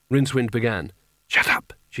 "What?" Rincewind began. "Shut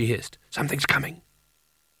up," she hissed. "Something's coming."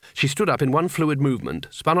 She stood up in one fluid movement,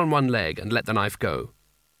 spun on one leg, and let the knife go.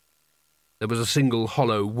 There was a single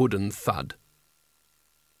hollow wooden thud.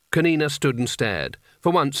 Kanina stood and stared.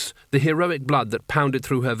 For once, the heroic blood that pounded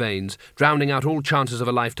through her veins, drowning out all chances of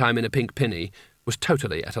a lifetime in a pink penny, was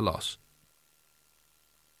totally at a loss.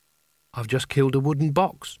 "I've just killed a wooden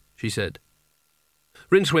box," she said.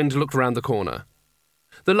 Rincewind looked round the corner.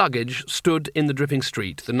 The luggage stood in the dripping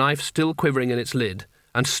street, the knife still quivering in its lid,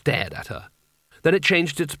 and stared at her. Then it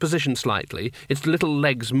changed its position slightly, its little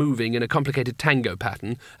legs moving in a complicated tango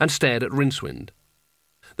pattern, and stared at Rincewind.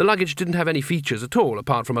 The luggage didn't have any features at all,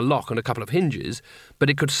 apart from a lock and a couple of hinges, but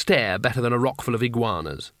it could stare better than a rock full of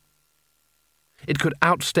iguanas. It could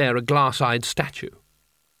outstare a glass-eyed statue.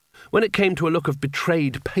 When it came to a look of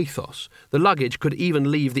betrayed pathos, the Luggage could even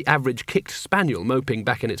leave the average kicked spaniel moping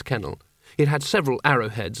back in its kennel. It had several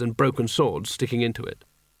arrowheads and broken swords sticking into it.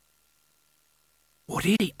 "What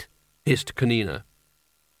is it?" hissed Kanina.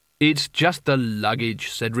 "It's just the Luggage,"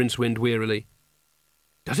 said Rincewind wearily.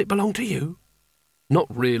 "Does it belong to you?" "Not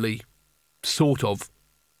really. Sort of."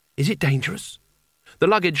 "Is it dangerous?" The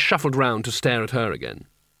Luggage shuffled round to stare at her again.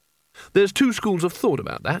 "There's two schools of thought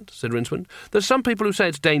about that," said Rincewind. "There's some people who say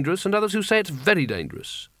it's dangerous and others who say it's very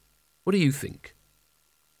dangerous. What do you think?"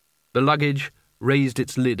 The Luggage raised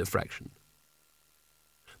its lid a fraction.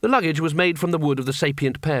 The Luggage was made from the wood of the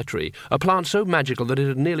sapient pear tree, a plant so magical that it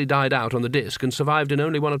had nearly died out on the disc and survived in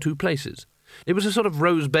only one or two places. It was a sort of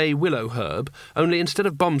rose bay willow herb, only instead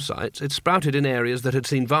of bomb sites, it sprouted in areas that had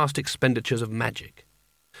seen vast expenditures of magic.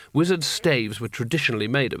 Wizards' staves were traditionally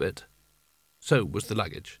made of it. So was the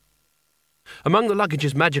Luggage. Among the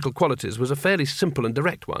Luggage's magical qualities was a fairly simple and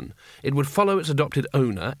direct one. It would follow its adopted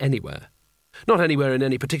owner anywhere. Not anywhere in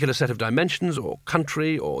any particular set of dimensions, or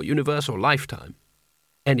country, or universe, or lifetime.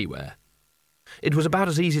 Anywhere. It was about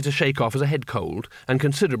as easy to shake off as a head cold, and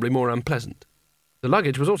considerably more unpleasant. The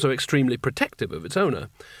Luggage was also extremely protective of its owner.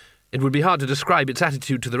 It would be hard to describe its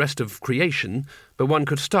attitude to the rest of creation, but one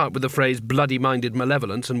could start with the phrase bloody-minded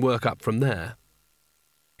malevolence and work up from there.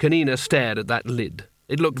 Kanina stared at that lid.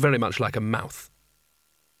 It looked very much like a mouth.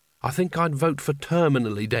 "I think I'd vote for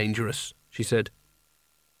terminally dangerous," she said.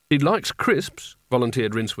 "It likes crisps,"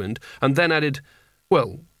 volunteered Rincewind, and then added,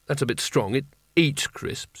 "Well, that's a bit strong. It eats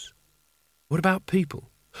crisps." "What about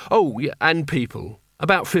people?" "Oh, yeah, and people.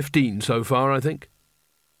 About 15 so far, I think."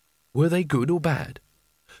 "Were they good or bad?"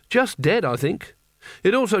 "Just dead, I think.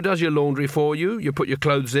 It also does your laundry for you. You put your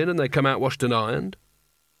clothes in and they come out washed and ironed."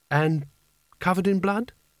 "And covered in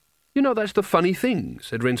blood?" "You know, that's the funny thing,"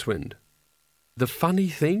 said Rincewind. "The funny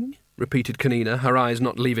thing?" repeated Kanina, her eyes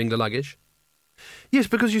not leaving the Luggage. "Yes,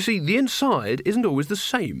 because you see, the inside isn't always the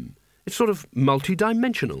same. It's sort of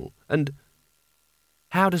multi-dimensional, and—"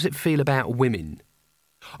 "How does it feel about women?"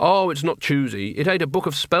 "Oh, it's not choosy. It ate a book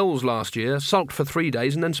of spells last year, sulked for 3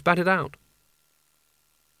 days, and then spat it out."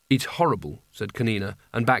 "It's horrible," said Kanina,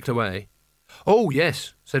 and backed away. "Oh,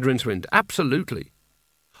 yes," said Rincewind, "absolutely.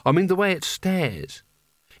 I mean the way it stares.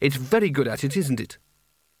 It's very good at it, isn't it?"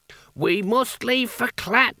 "We must leave for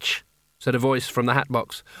Clatch," said a voice from the hat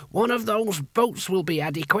box. "One of those boats will be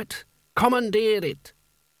adequate. Commandeer it."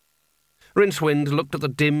 Rincewind looked at the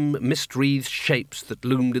dim, mist-wreathed shapes that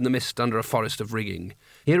loomed in the mist under a forest of rigging.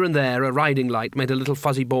 Here and there a riding light made a little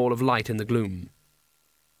fuzzy ball of light in the gloom.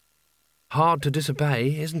 "Hard to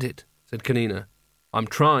disobey, isn't it?" said Kanina. "I'm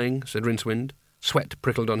trying," said Rincewind. Sweat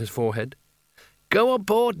prickled on his forehead. "Go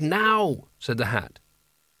aboard now," said the hat.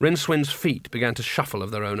 Rincewind's feet began to shuffle of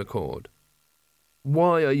their own accord.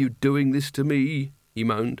 "Why are you doing this to me?" he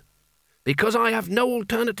moaned. "Because I have no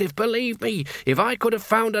alternative, believe me. If I could have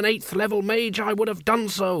found an 8th-level mage, I would have done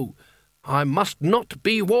so. I must not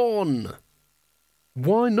be worn."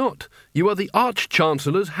 "Why not? You are the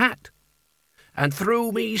Arch-Chancellor's hat." "And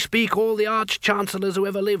through me speak all the Arch-Chancellors who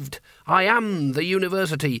ever lived. I am the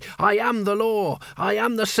University. I am the law. I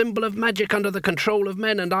am the symbol of magic under the control of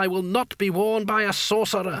men, and I will not be worn by a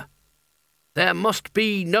sorcerer. There must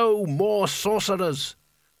be no more sorcerers.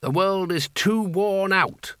 The world is too worn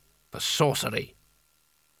out for sorcery."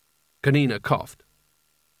 Kanina coughed.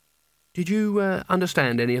 "Did you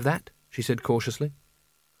understand any of that?" she said cautiously.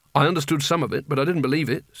 "I understood some of it, but I didn't believe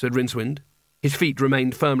it," said Rincewind. His feet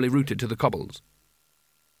remained firmly rooted to the cobbles.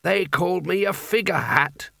 "They called me a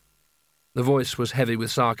figure-hat." The voice was heavy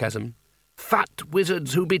with sarcasm. "Fat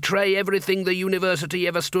wizards who betray everything the University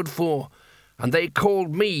ever stood for, and they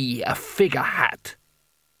called me a figure-hat.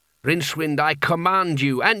 Rincewind, I command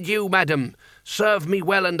you, and you, madam, serve me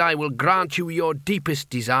well and I will grant you your deepest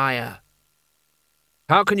desire."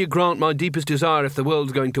 "How can you grant my deepest desire if the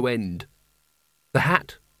world's going to end?" The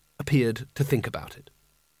hat appeared to think about it.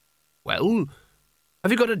 "Well,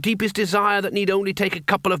 have you got a deepest desire that need only take a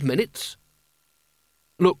couple of minutes?"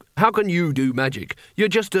 "Look, how can you do magic? You're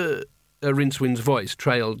just a Rincewind's voice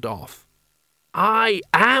trailed off. "I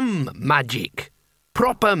am magic.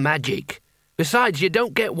 Proper magic. Besides, you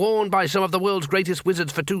don't get worn by some of the world's greatest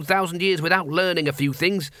wizards for 2,000 years without learning a few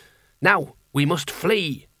things. Now, we must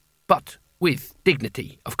flee. But with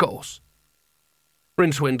dignity, of course."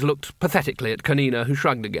 Rincewind looked pathetically at Kanina, who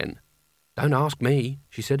shrugged again. "Don't ask me,"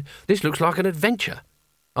 she said. "This looks like an adventure.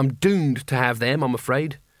 I'm doomed to have them, I'm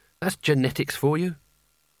afraid. That's genetics for you."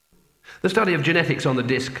 The study of genetics on the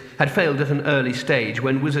disc had failed at an early stage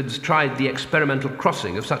when wizards tried the experimental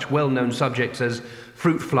crossing of such well-known subjects as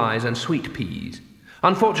fruit flies and sweet peas.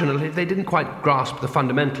 Unfortunately, they didn't quite grasp the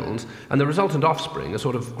fundamentals, and the resultant offspring, a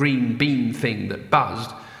sort of green bean thing that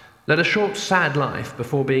buzzed, led a short, sad life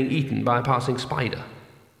before being eaten by a passing spider.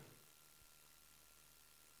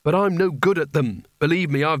 "But I'm no good at them. Believe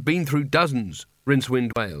me, I've been through dozens,"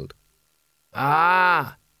 Rincewind wailed.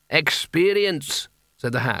 "Ah, experience,"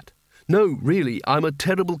 said the hat. "No, really, I'm a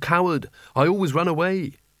terrible coward. I always run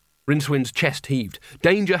away." Rincewind's chest heaved.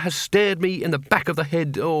 "Danger has stared me in the back of the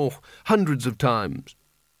head, hundreds of times."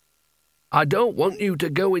 "I don't want you to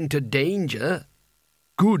go into danger."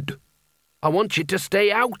 "Good." "I want you to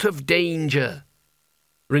stay out of danger."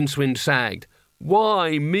 Rincewind sagged.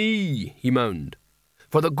 "Why me?" he moaned.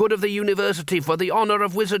 "For the good of the university, for the honour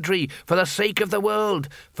of wizardry, for the sake of the world,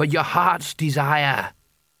 for your heart's desire.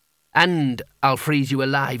 And I'll freeze you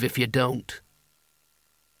alive if you don't."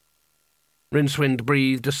 Rincewind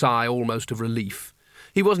breathed a sigh almost of relief.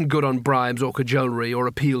 He wasn't good on bribes or cajolery or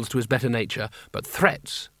appeals to his better nature, but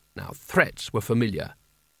threats were familiar.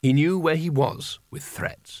 He knew where he was with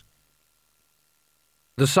threats.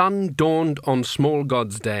 The sun dawned on Small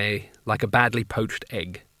God's Day like a badly poached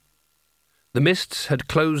egg. The mists had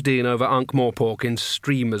closed in over Ankh-Morpork in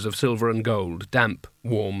streamers of silver and gold, damp,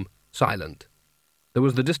 warm, silent. There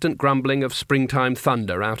was the distant grumbling of springtime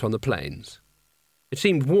thunder out on the plains. It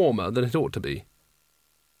seemed warmer than it ought to be.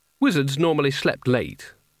 Wizards normally slept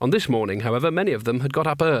late. On this morning, however, many of them had got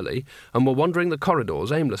up early and were wandering the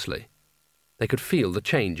corridors aimlessly. They could feel the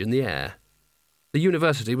change in the air. The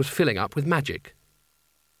university was filling up with magic.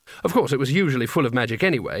 Of course, it was usually full of magic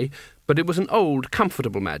anyway, but it was an old,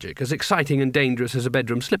 comfortable magic, as exciting and dangerous as a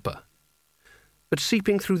bedroom slipper. But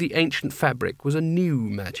seeping through the ancient fabric was a new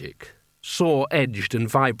magic, saw-edged and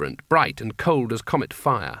vibrant, bright and cold as comet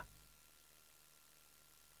fire.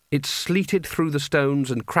 It sleeted through the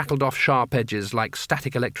stones and crackled off sharp edges like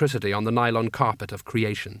static electricity on the nylon carpet of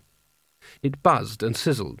creation. It buzzed and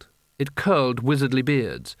sizzled. It curled wizardly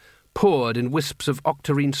beards, poured in wisps of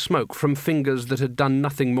octarine smoke from fingers that had done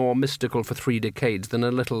nothing more mystical for 3 decades than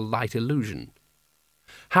a little light illusion.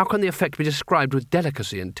 How can the effect be described with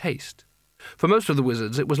delicacy and taste? For most of the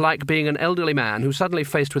wizards, it was like being an elderly man who, suddenly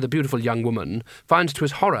faced with a beautiful young woman, finds to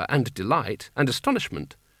his horror and delight and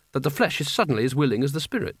astonishment that the flesh is suddenly as willing as the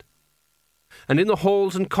spirit. And in the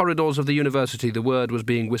halls and corridors of the university the word was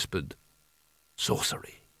being whispered: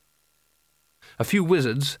 sorcery. A few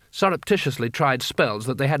wizards surreptitiously tried spells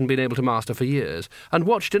that they hadn't been able to master for years, and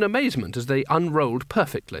watched in amazement as they unrolled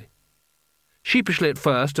perfectly. Sheepishly at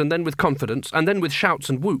first, and then with confidence, and then with shouts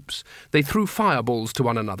and whoops, they threw fireballs to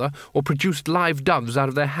one another, or produced live doves out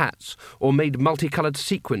of their hats, or made multicoloured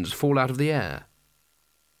sequins fall out of the air.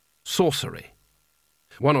 Sorcery.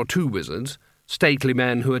 1 or 2 wizards, stately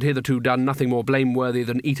men who had hitherto done nothing more blameworthy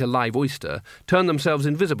than eat a live oyster, turned themselves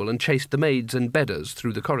invisible and chased the maids and bedders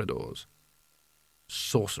through the corridors.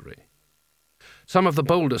 Sorcery. Some of the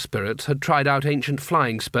bolder spirits had tried out ancient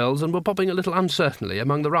flying spells and were bobbing a little uncertainly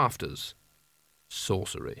among the rafters.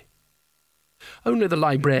 Sorcery. Only the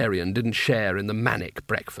librarian didn't share in the manic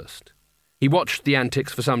breakfast. He watched the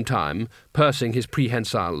antics for some time, pursing his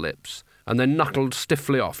prehensile lips, and then knuckled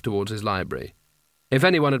stiffly off towards his library. If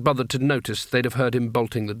anyone had bothered to notice, they'd have heard him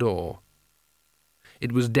bolting the door.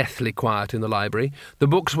 It was deathly quiet in the library. The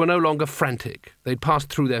books were no longer frantic. They'd passed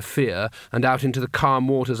through their fear and out into the calm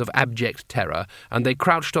waters of abject terror, and they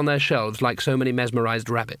crouched on their shelves like so many mesmerized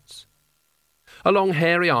rabbits. A long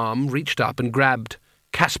hairy arm reached up and grabbed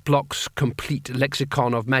Casplock's complete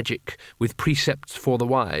lexicon of magic with precepts for the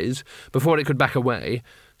wise before it could back away,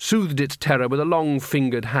 soothed its terror with a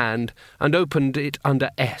long-fingered hand, and opened it under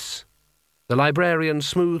S. The librarian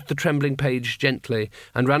smoothed the trembling page gently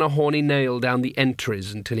and ran a horny nail down the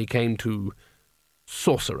entries until he came to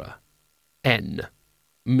Sorcerer. N.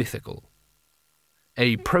 Mythical.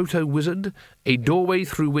 A proto-wizard, a doorway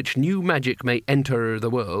through which new magic may enter the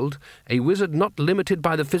world, a wizard not limited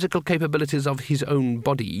by the physical capabilities of his own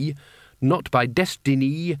body, not by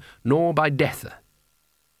destiny, nor by death.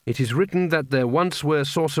 It is written that there once were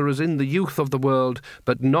sorcerers in the youth of the world,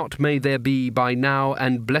 but not may there be by now,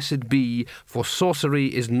 and blessed be, for sorcery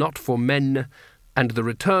is not for men, and the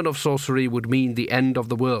return of sorcery would mean the end of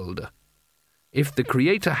the world. If the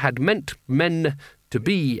Creator had meant men to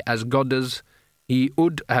be as goddess, he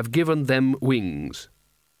would have given them wings.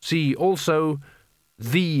 See also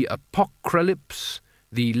the Apocalypse,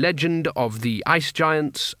 the legend of the ice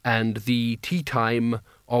giants, and the tea time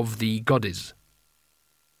of the goddess.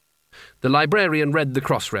 The librarian read the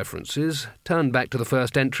cross-references, turned back to the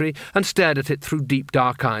first entry, and stared at it through deep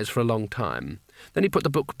dark eyes for a long time. Then he put the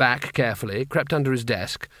book back carefully, crept under his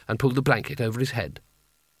desk, and pulled the blanket over his head.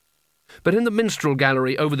 But in the minstrel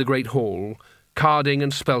gallery over the great hall, Carding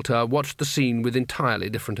and Spelter watched the scene with entirely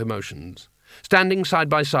different emotions. Standing side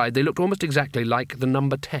by side, they looked almost exactly like the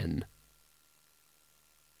number 10.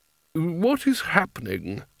 "What is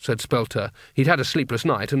happening?" said Spelter. He'd had a sleepless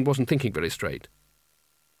night and wasn't thinking very straight.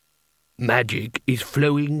 "Magic is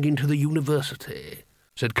flowing into the university,"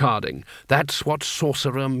 said Carding. "That's what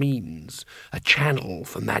sorcerer means. A channel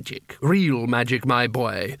for magic. Real magic, my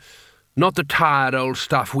boy. Not the tired old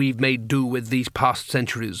stuff we've made do with these past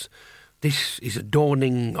centuries. This is a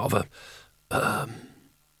dawning of a,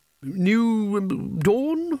 new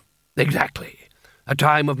dawn? Exactly. A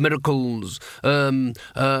time of miracles. Annus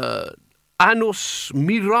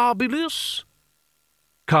mirabilis?"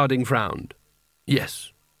 Carding frowned.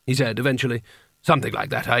 "Yes," he said eventually. "Something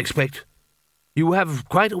like that, I expect. You have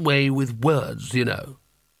quite a way with words, you know."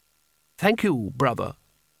 "Thank you, brother."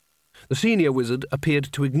 The senior wizard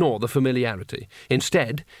appeared to ignore the familiarity.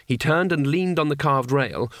 Instead, he turned and leaned on the carved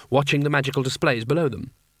rail, watching the magical displays below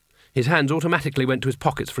them. His hands automatically went to his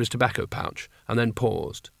pockets for his tobacco pouch, and then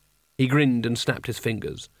paused. He grinned and snapped his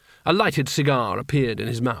fingers. A lighted cigar appeared in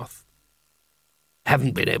his mouth.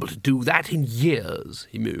 "Haven't been able to do that in years,"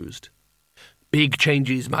 he mused. "Big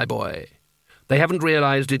changes, my boy. They haven't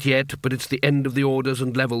realized it yet, but it's the end of the orders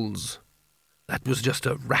and levels. That was just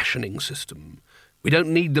a rationing system. We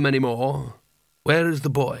don't need them anymore. Where is the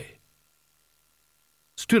boy?"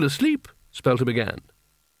 "Still asleep," Spelter began.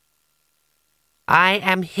 "I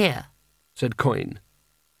am here," said Coin.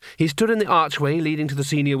 He stood in the archway leading to the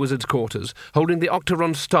senior wizard's quarters, holding the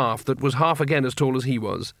octaron staff that was half again as tall as he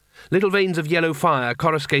was. Little veins of yellow fire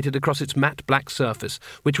coruscated across its matte black surface,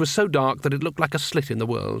 which was so dark that it looked like a slit in the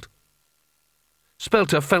world.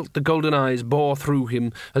 Spelter felt the golden eyes bore through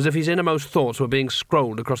him, as if his innermost thoughts were being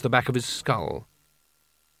scrolled across the back of his skull.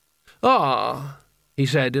 "Ah," he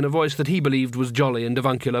said in a voice that he believed was jolly and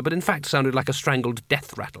avuncular, but in fact sounded like a strangled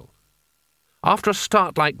death rattle. After a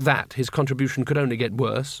start like that, his contribution could only get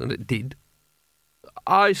worse, and it did.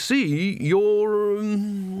 "I see you're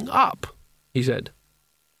up," he said.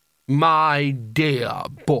 "My dear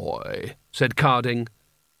boy," said Carding.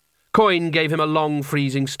 Coin gave him a long,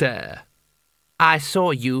 freezing stare. "I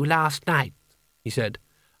saw you last night," he said.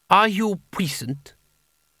 "Are you puissant?"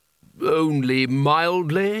 "Only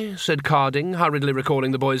mildly," said Carding, hurriedly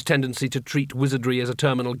recalling the boy's tendency to treat wizardry as a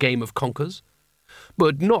terminal game of conkers.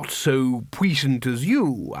 "But not so puissant as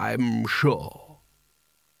you, I'm sure."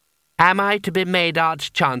 "Am I to be made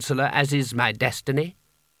Arch-Chancellor, as is my destiny?"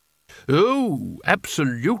 "Oh,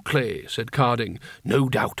 absolutely," said Carding. "No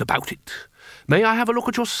doubt about it. May I have a look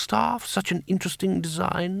at your staff? Such an interesting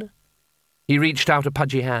design." He reached out a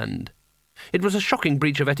pudgy hand. It was a shocking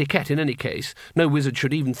breach of etiquette in any case. No wizard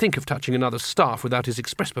should even think of touching another's staff without his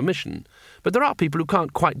express permission. But there are people who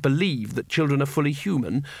can't quite believe that children are fully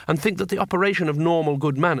human and think that the operation of normal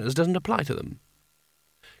good manners doesn't apply to them.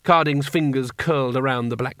 Carding's fingers curled around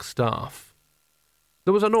the black staff.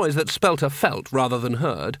 There was a noise that Spelter felt rather than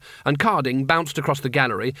heard, and Carding bounced across the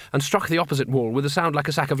gallery and struck the opposite wall with a sound like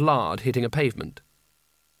a sack of lard hitting a pavement.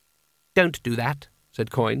 "Don't do that," said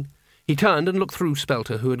Coin. He turned and looked through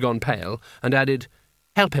Spelter, who had gone pale, and added,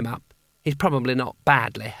 "Help him up. He's probably not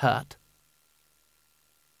badly hurt."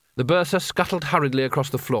 The bursar scuttled hurriedly across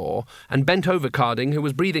the floor and bent over Carding, who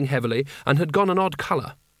was breathing heavily and had gone an odd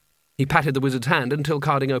colour. He patted the wizard's hand until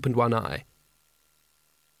Carding opened one eye.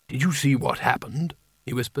 "Did you see what happened?"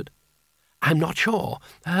 he whispered. "I'm not sure.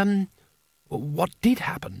 What did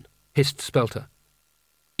happen?" hissed Spelter.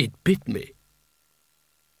 "It bit me."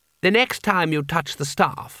 "The next time you touch the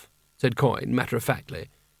staff," said Coin matter-of-factly,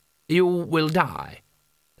 "you will die.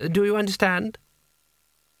 Do you understand?"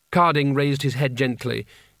 Carding raised his head gently,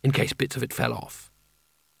 in case bits of it fell off.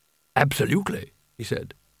 "Absolutely," he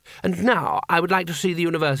said. "And now I would like to see the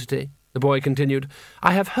university," the boy continued.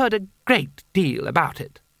 "I have heard a great deal about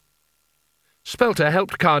it." Spelter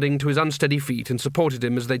helped Carding to his unsteady feet and supported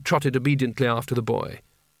him as they trotted obediently after the boy.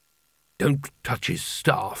 "Don't touch his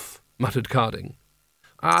staff," muttered Carding.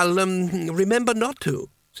 "I'll, remember not to,"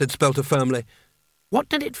 said Spelter firmly. "What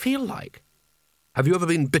did it feel like?" "Have you ever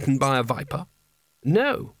been bitten by a viper?"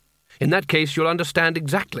 "No. In that case, you'll understand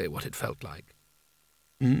exactly what it felt like."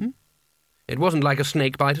 It wasn't like a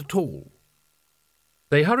snake bite at all.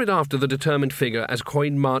 They hurried after the determined figure as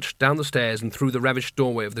Coin marched down the stairs and through the ravished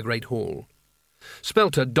doorway of the great hall.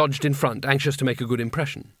 Spelter dodged in front, anxious to make a good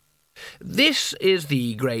impression. "This is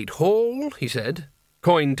the great hall," he said.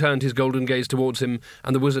 Coin turned his golden gaze towards him,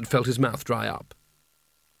 and the wizard felt his mouth dry up.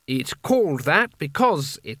 "It's called that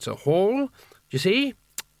because it's a hall, you see,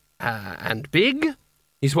 and big."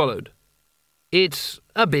 He swallowed. "It's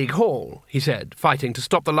a big hall," he said, fighting to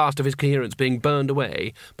stop the last of his coherence being burned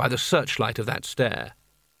away by the searchlight of that stair.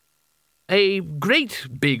 A great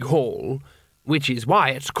big hall, which is why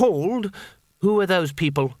it's called—" "Who are those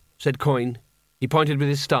people?" said Coin. He pointed with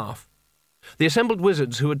his staff. The assembled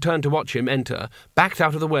wizards who had turned to watch him enter backed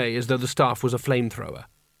out of the way as though the staff was a flamethrower.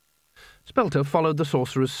 Spelter followed the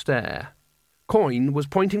sorcerer's stare. Coin was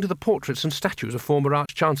pointing to the portraits and statues of former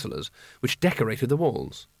arch-chancellors, which decorated the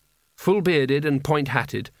walls. Full-bearded and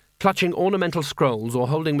point-hatted, clutching ornamental scrolls or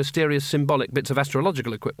holding mysterious symbolic bits of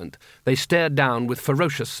astrological equipment, they stared down with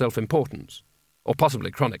ferocious self-importance, or possibly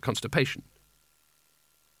chronic constipation.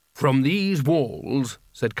 "From these walls,"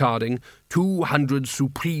 said Carding, 200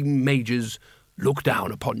 supreme mages look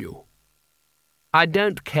down upon you." "I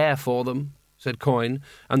don't care for them," said Coin,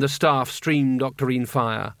 and the staff streamed octarine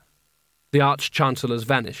fire. The arch-chancellors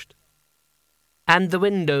vanished. "And the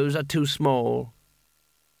windows are too small.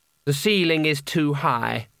 The ceiling is too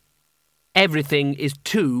high. Everything is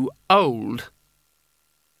too old."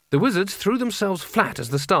 The wizards threw themselves flat as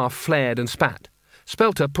the staff flared and spat.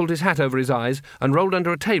 Spelter pulled his hat over his eyes and rolled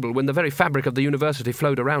under a table when the very fabric of the university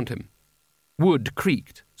flowed around him. Wood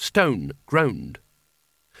creaked. Stone groaned.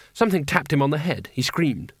 Something tapped him on the head. He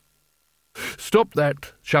screamed. "Stop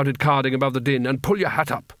that," shouted Carding above the din, "and pull your hat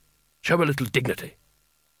up. Show a little dignity."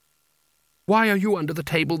 "Why are you under the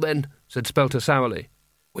table, then?" said Spelter sourly.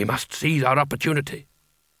 "We must seize our opportunity."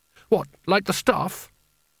 "What, like the staff?"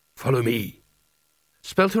 "Follow me."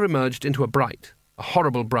 Spelter emerged into a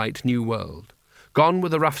horrible bright new world. Gone were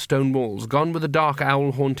the rough stone walls, gone were the dark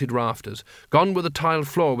owl-haunted rafters, gone were the tiled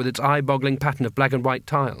floor with its eye-boggling pattern of black and white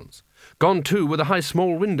tiles. Gone, too, were the high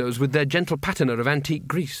small windows with their gentle patina of antique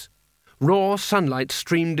Greece. Raw sunlight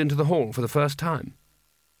streamed into the hall for the first time.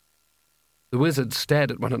 The wizards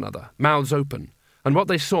stared at one another, mouths open, and what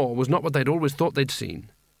they saw was not what they'd always thought they'd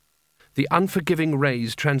seen. The unforgiving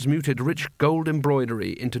rays transmuted rich gold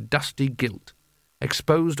embroidery into dusty gilt,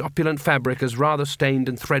 exposed opulent fabric as rather stained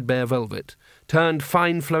and threadbare velvet, turned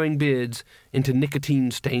fine flowing beards into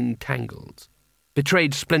nicotine-stained tangles,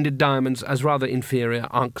 betrayed splendid diamonds as rather inferior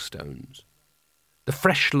ankh-stones. The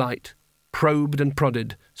fresh light probed and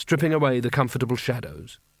prodded, stripping away the comfortable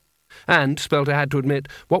shadows. And, Spelter had to admit,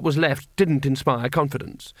 what was left didn't inspire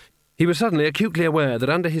confidence. He was suddenly acutely aware that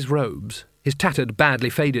under his robes, his tattered, badly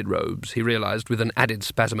faded robes, he realised with an added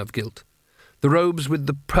spasm of guilt, the robes with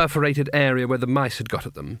the perforated area where the mice had got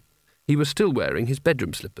at them, he was still wearing his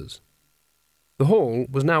bedroom slippers. The hall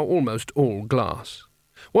was now almost all glass.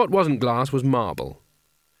 What wasn't glass was marble.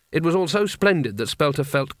 It was all so splendid that Spelter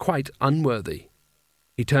felt quite unworthy.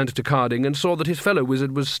 He turned to Carding and saw that his fellow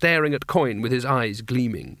wizard was staring at Coin with his eyes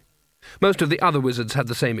gleaming. Most of the other wizards had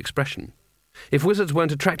the same expression. If wizards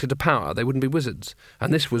weren't attracted to power, they wouldn't be wizards,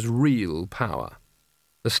 and this was real power.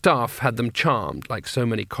 The staff had them charmed like so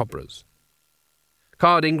many cobras.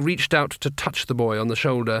 Carding reached out to touch the boy on the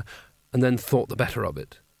shoulder, and then thought the better of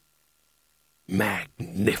it.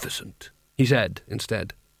 "Magnificent," he said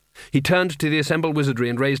instead. He turned to the assembled wizardry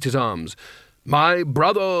and raised his arms. "My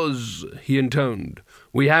brothers," he intoned,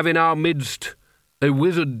 "we have in our midst a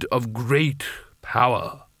wizard of great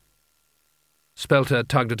power." Spelter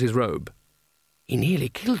tugged at his robe. "He nearly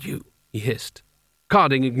killed you," he hissed.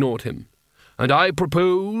 Carding ignored him. "And I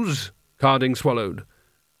propose," Carding swallowed,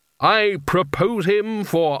 "I propose him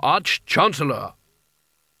for Arch-Chancellor."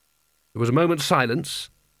 There was a moment's silence,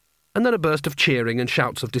 and then a burst of cheering and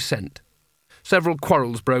shouts of dissent. Several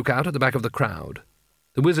quarrels broke out at the back of the crowd.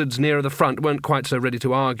 The wizards nearer the front weren't quite so ready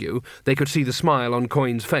to argue. They could see the smile on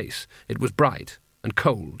Coin's face. It was bright and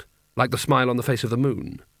cold, like the smile on the face of the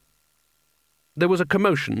moon. There was a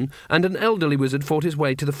commotion, and an elderly wizard fought his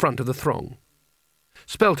way to the front of the throng.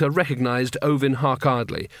 Spelter recognised Ovin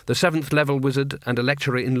Harkardly, the 7th-level wizard and a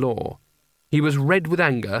lecturer in law. He was red with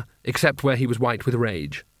anger, except where he was white with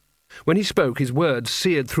rage. When he spoke, his words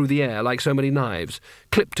seared through the air like so many knives,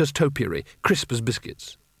 clipped as topiary, crisp as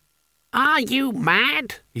biscuits. "Are you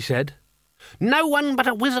mad?" he said. "No one but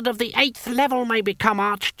a wizard of the 8th level may become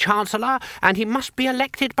Arch-Chancellor, and he must be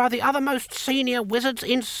elected by the other most senior wizards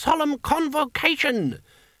in solemn convocation.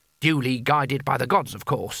 Duly guided by the gods, of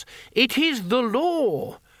course. It is the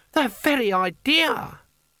law, the very idea."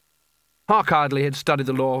 Harkardly had studied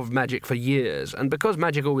the law of magic for years, and because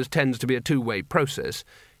magic always tends to be a two-way process,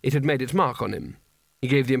 it had made its mark on him. He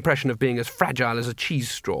gave the impression of being as fragile as a cheese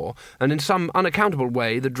straw, and in some unaccountable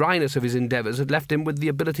way the dryness of his endeavours had left him with the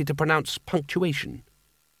ability to pronounce punctuation.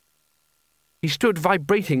 He stood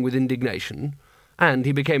vibrating with indignation, and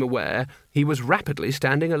he became aware he was rapidly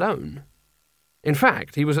standing alone. In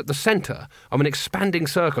fact, he was at the centre of an expanding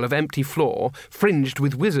circle of empty floor, fringed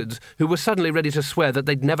with wizards who were suddenly ready to swear that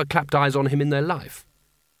they'd never clapped eyes on him in their life.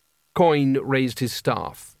 Coin raised his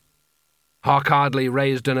staff. Harkardly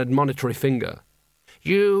raised an admonitory finger.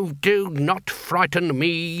 "You do not frighten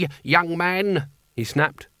me, young man," he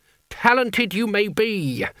snapped. "Talented you may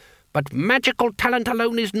be, but magical talent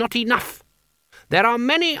alone is not enough. There are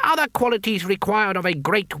many other qualities required of a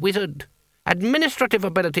great wizard. Administrative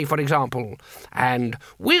ability, for example, and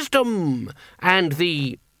wisdom, and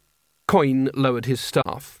the—" Coin lowered his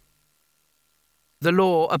staff. "The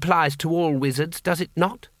law applies to all wizards, does it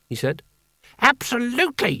not?" he said.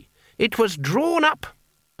 "Absolutely. It was drawn up—"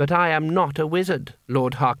 "But I am not a wizard,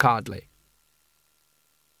 Lord Harkardly."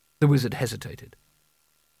 The wizard hesitated.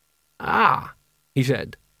 "Ah," he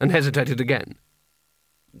said, and hesitated again.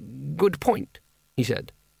 "Good point," he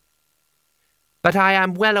said. "But I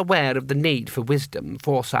am well aware of the need for wisdom,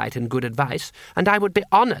 foresight, and good advice, and I would be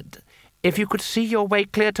honoured if you could see your way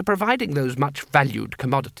clear to providing those much-valued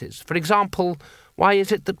commodities. For example, why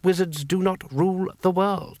is it that wizards do not rule the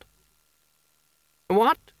world?"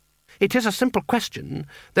 "What?" "It is a simple question.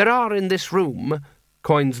 There are in this room—"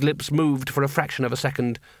 Coin's lips moved for a fraction of a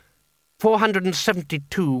second—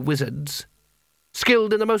 472 wizards,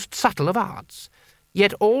 skilled in the most subtle of arts.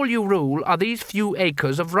 Yet all you rule are these few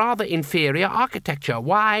acres of rather inferior architecture.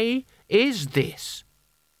 Why is this?"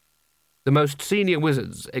 The most senior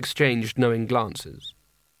wizards exchanged knowing glances.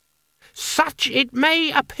 "Such it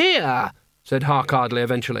may appear," said Harkardly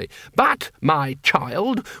eventually. "But, my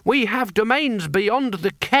child, we have domains beyond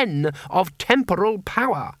the ken of temporal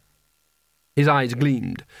power." His eyes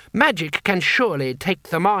gleamed. "Magic can surely take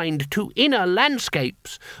the mind to inner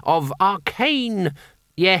landscapes of arcane—"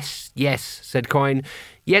 Yes, said Coin.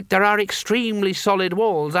 "Yet there are extremely solid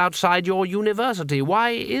walls outside your university. Why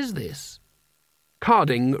is this?"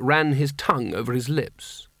 Carding ran his tongue over his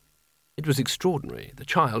lips. It was extraordinary. The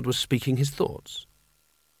child was speaking his thoughts.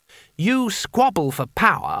 "You squabble for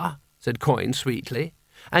power," said Coin sweetly,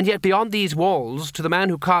 "and yet beyond these walls, to the man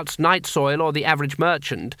who carts night soil or the average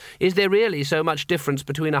merchant, is there really so much difference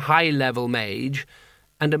between a high-level mage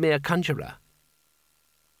and a mere conjurer?"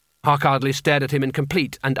 Harkardly stared at him in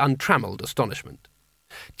complete and untrammelled astonishment.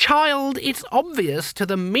 "Child, it's obvious to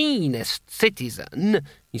the meanest citizen,"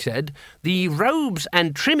 he said, "the robes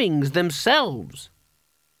and trimmings themselves."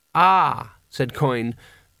 "Ah," said Coin,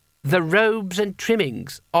 "the robes and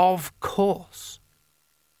trimmings, of course."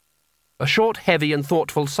 A short, heavy and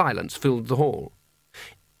thoughtful silence filled the hall.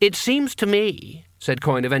 "It seems to me," said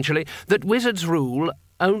Coin eventually, "that wizards rule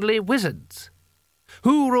only wizards.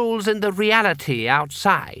 Who rules in the reality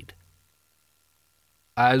outside?"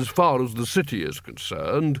 "As far as the city is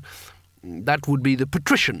concerned, that would be the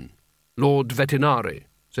patrician, Lord Vetinari,"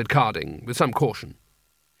 said Carding, with some caution.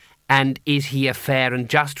 "And is he a fair and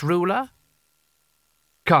just ruler?"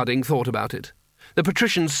 Carding thought about it. The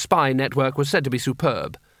patrician's spy network was said to be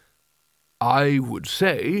superb. "I would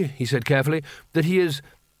say," he said carefully, "that he is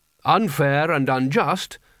unfair and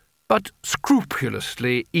unjust, but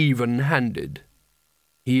scrupulously even-handed.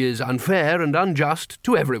 He is unfair and unjust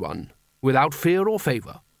to everyone, without fear or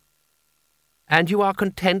favour." "And you are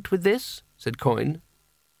content with this?" said Coin.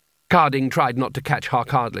 Carding tried not to catch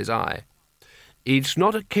Harkardly's eye. "It's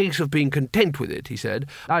not a case of being content with it," he said.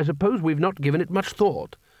 "I suppose we've not given it much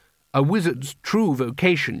thought. A wizard's true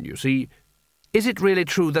vocation, you see—" "Is it really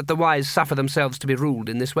true that the wise suffer themselves to be ruled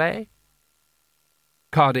in this way?"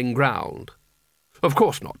 Carding growled. "Of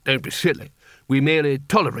course not. Don't be silly. We merely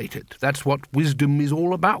tolerate it. That's what wisdom is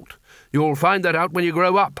all about. You'll find that out when you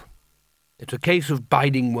grow up. It's a case of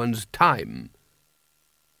biding one's time."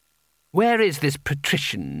 "Where is this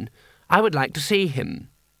patrician? I would like to see him."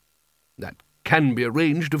 "That can be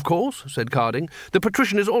arranged, of course," said Carding. "The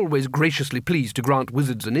patrician is always graciously pleased to grant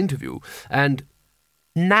wizards an interview, and—"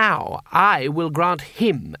 "Now I will grant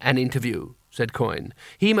him an interview," said Coin.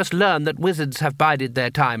 "He must learn that wizards have bided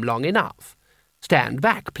their time long enough. Stand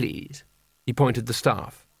back, please." He pointed the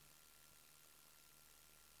staff.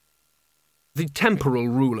 The temporal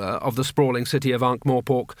ruler of the sprawling city of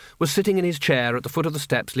Ankh-Morpork was sitting in his chair at the foot of the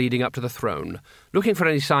steps leading up to the throne, looking for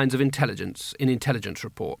any signs of intelligence in intelligence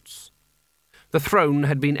reports. The throne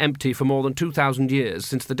had been empty for more than 2,000 years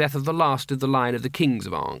since the death of the last of the line of the kings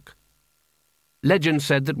of Ankh. Legend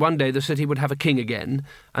said that one day the city would have a king again,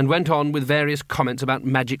 and went on with various comments about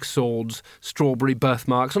magic swords, strawberry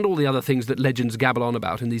birthmarks, and all the other things that legends gabble on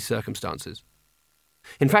about in these circumstances.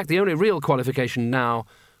 In fact, the only real qualification now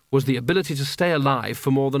was the ability to stay alive for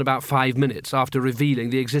more than about 5 minutes after revealing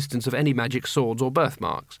the existence of any magic swords or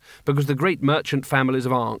birthmarks, because the great merchant families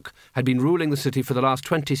of Ankh had been ruling the city for the last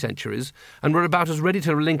 20 centuries, and were about as ready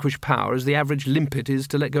to relinquish power as the average limpet is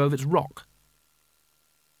to let go of its rock.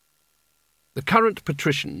 The current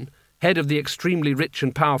patrician, head of the extremely rich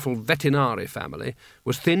and powerful Vetinari family,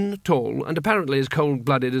 was thin, tall, and apparently as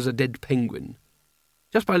cold-blooded as a dead penguin.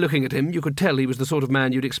 Just by looking at him, you could tell he was the sort of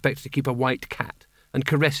man you'd expect to keep a white cat and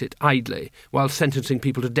caress it idly while sentencing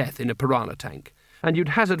people to death in a piranha tank. And you'd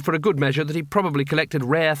hazard for a good measure that he probably collected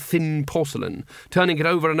rare thin porcelain, turning it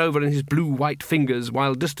over and over in his blue-white fingers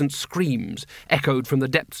while distant screams echoed from the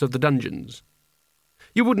depths of the dungeons.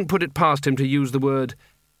 You wouldn't put it past him to use the word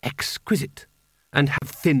exquisite and have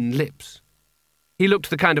thin lips. He looked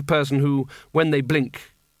the kind of person who, when they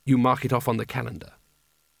blink, you mark it off on the calendar.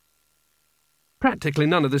 Practically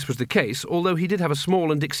none of this was the case, although he did have a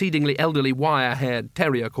small and exceedingly elderly wire-haired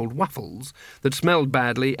terrier called Waffles that smelled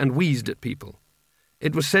badly and wheezed at people.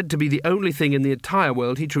 It was said to be the only thing in the entire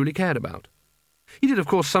world he truly cared about. He did, of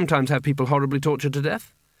course, sometimes have people horribly tortured to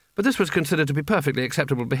death, but this was considered to be perfectly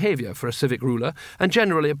acceptable behaviour for a civic ruler and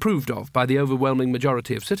generally approved of by the overwhelming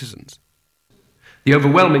majority of citizens. The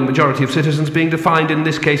overwhelming majority of citizens being defined in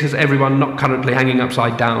this case as everyone not currently hanging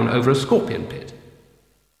upside down over a scorpion pit.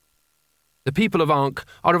 The people of Ankh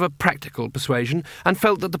are of a practical persuasion and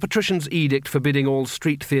felt that the patrician's edict forbidding all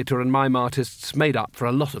street theatre and mime artists made up for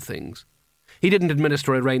a lot of things. He didn't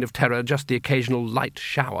administer a reign of terror, just the occasional light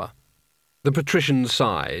shower. The patrician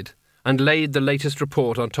sighed and laid the latest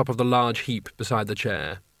report on top of the large heap beside the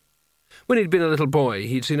chair. When he'd been a little boy,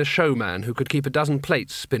 he'd seen a showman who could keep a dozen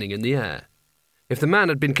plates spinning in the air. If the man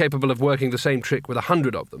had been capable of working the same trick with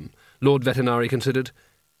 100 of them, Lord Vetinari considered,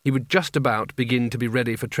 he would just about begin to be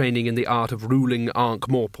ready for training in the art of ruling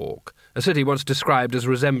Ankh-Morpork, a city once described as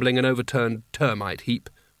resembling an overturned termite heap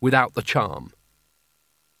without the charm.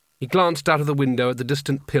 He glanced out of the window at the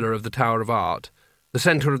distant pillar of the Tower of Art, the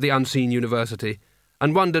centre of the unseen university,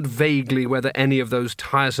 and wondered vaguely whether any of those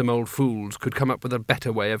tiresome old fools could come up with a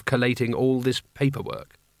better way of collating all this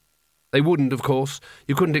paperwork. They wouldn't, of course.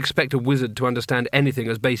 You couldn't expect a wizard to understand anything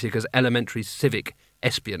as basic as elementary civic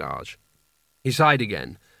espionage. He sighed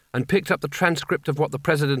again, and picked up the transcript of what the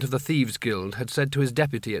president of the Thieves' Guild had said to his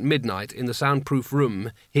deputy at midnight in the soundproof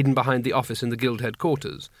room hidden behind the office in the guild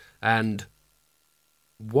headquarters, and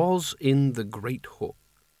was not in the great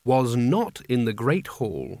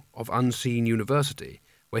hall of Unseen University,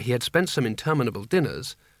 where he had spent some interminable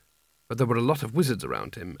dinners, but there were a lot of wizards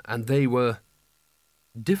around him, and they were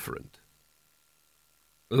different.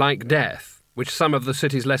 Like death, which some of the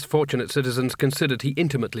city's less fortunate citizens considered he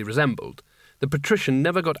intimately resembled, the patrician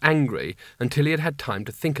never got angry until he had had time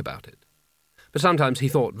to think about it. But sometimes he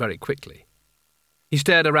thought very quickly. He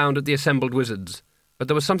stared around at the assembled wizards, but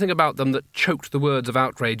there was something about them that choked the words of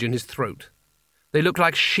outrage in his throat. They looked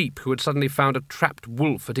like sheep who had suddenly found a trapped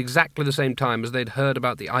wolf at exactly the same time as they'd heard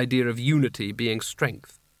about the idea of unity being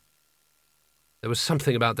strength. There was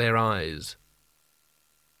something about their eyes.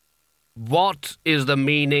 "What is the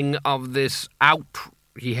meaning of this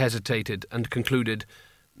He hesitated and concluded,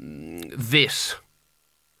 "This.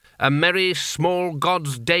 A merry small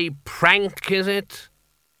god's day prank, is it?"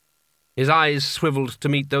 His eyes swivelled to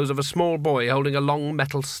meet those of a small boy holding a long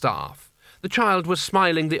metal staff. The child was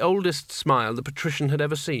smiling the oldest smile the patrician had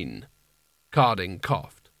ever seen. Carding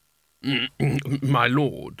coughed. "My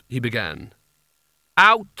lord," he began.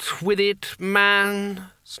 "Out with it,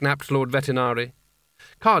 man," snapped Lord Vetinari.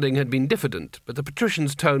 Carding had been diffident, but the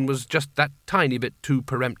patrician's tone was just that tiny bit too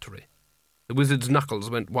peremptory. The wizard's knuckles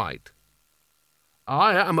went white.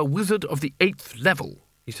 "I am a wizard of the 8th level,"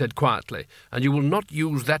 he said quietly, "and you will not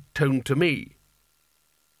use that tone to me."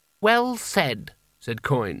 "Well said," said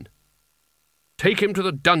Coin. "Take him to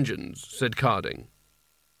the dungeons," said Carding.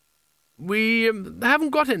 "We haven't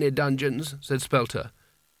got any dungeons," said Spelter.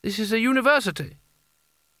 "This is a university."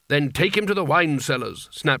 "Then take him to the wine cellars,"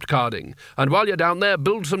 snapped Carding, "and while you're down there,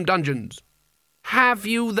 build some dungeons." "Have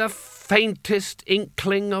you the faintest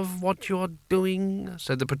inkling of what you're doing?"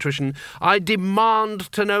 said the patrician. "I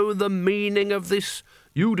demand to know the meaning of this."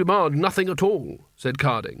 "You demand nothing at all," said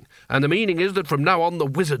Carding, "and the meaning is that from now on the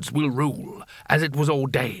wizards will rule, as it was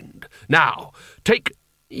ordained. Now, take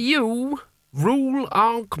you, rule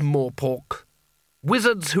Ankh-Morpork.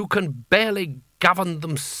 Wizards who can barely govern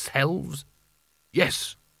themselves."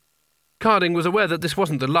 "Yes." Carding was aware that this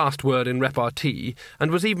wasn't the last word in repartee,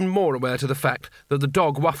 and was even more aware to the fact that the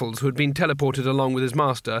dog Waffles, who had been teleported along with his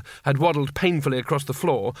master, had waddled painfully across the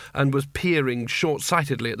floor and was peering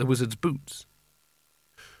short-sightedly at the wizard's boots.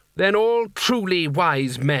 "Then all truly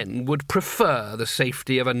wise men would prefer the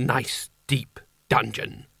safety of a nice, deep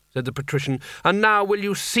dungeon," said the patrician. "And now will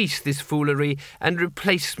you cease this foolery and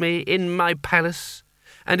replace me in my palace?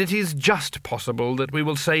 And it is just possible that we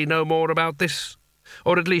will say no more about this.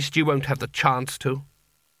 Or at least you won't have the chance to."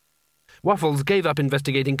 Waffles gave up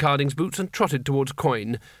investigating Carding's boots and trotted towards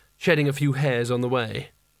Coin, shedding a few hairs on the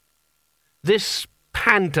way. "This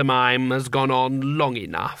pantomime has gone on long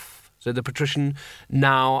enough," said the patrician.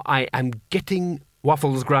 "Now I am getting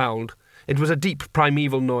Waffles growled. It was a deep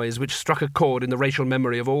primeval noise which struck a chord in the racial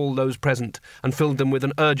memory of all those present and filled them with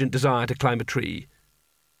an urgent desire to climb a tree.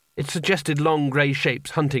 It suggested long grey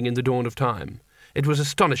shapes hunting in the dawn of time. It was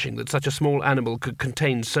astonishing that such a small animal could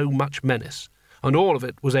contain so much menace, and all of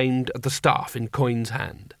it was aimed at the staff in Coin's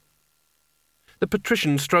hand. The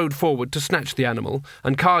patrician strode forward to snatch the animal,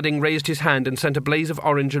 and Carding raised his hand and sent a blaze of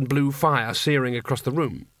orange and blue fire searing across the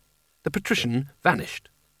room. The patrician vanished.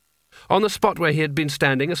 On the spot where he had been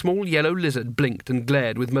standing, a small yellow lizard blinked and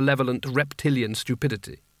glared with malevolent reptilian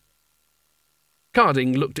stupidity.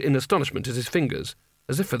 Carding looked in astonishment at his fingers,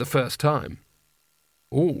 as if for the first time.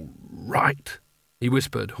 "All right," he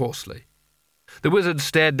whispered hoarsely. The wizard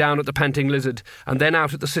stared down at the panting lizard, and then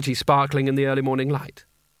out at the city sparkling in the early morning light.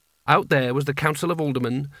 Out there was the Council of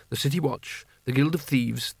Aldermen, the City Watch, the Guild of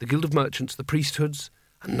Thieves, the Guild of Merchants, the priesthoods,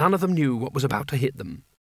 and none of them knew what was about to hit them.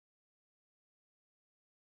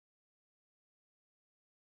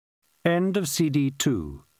 End of CD 2.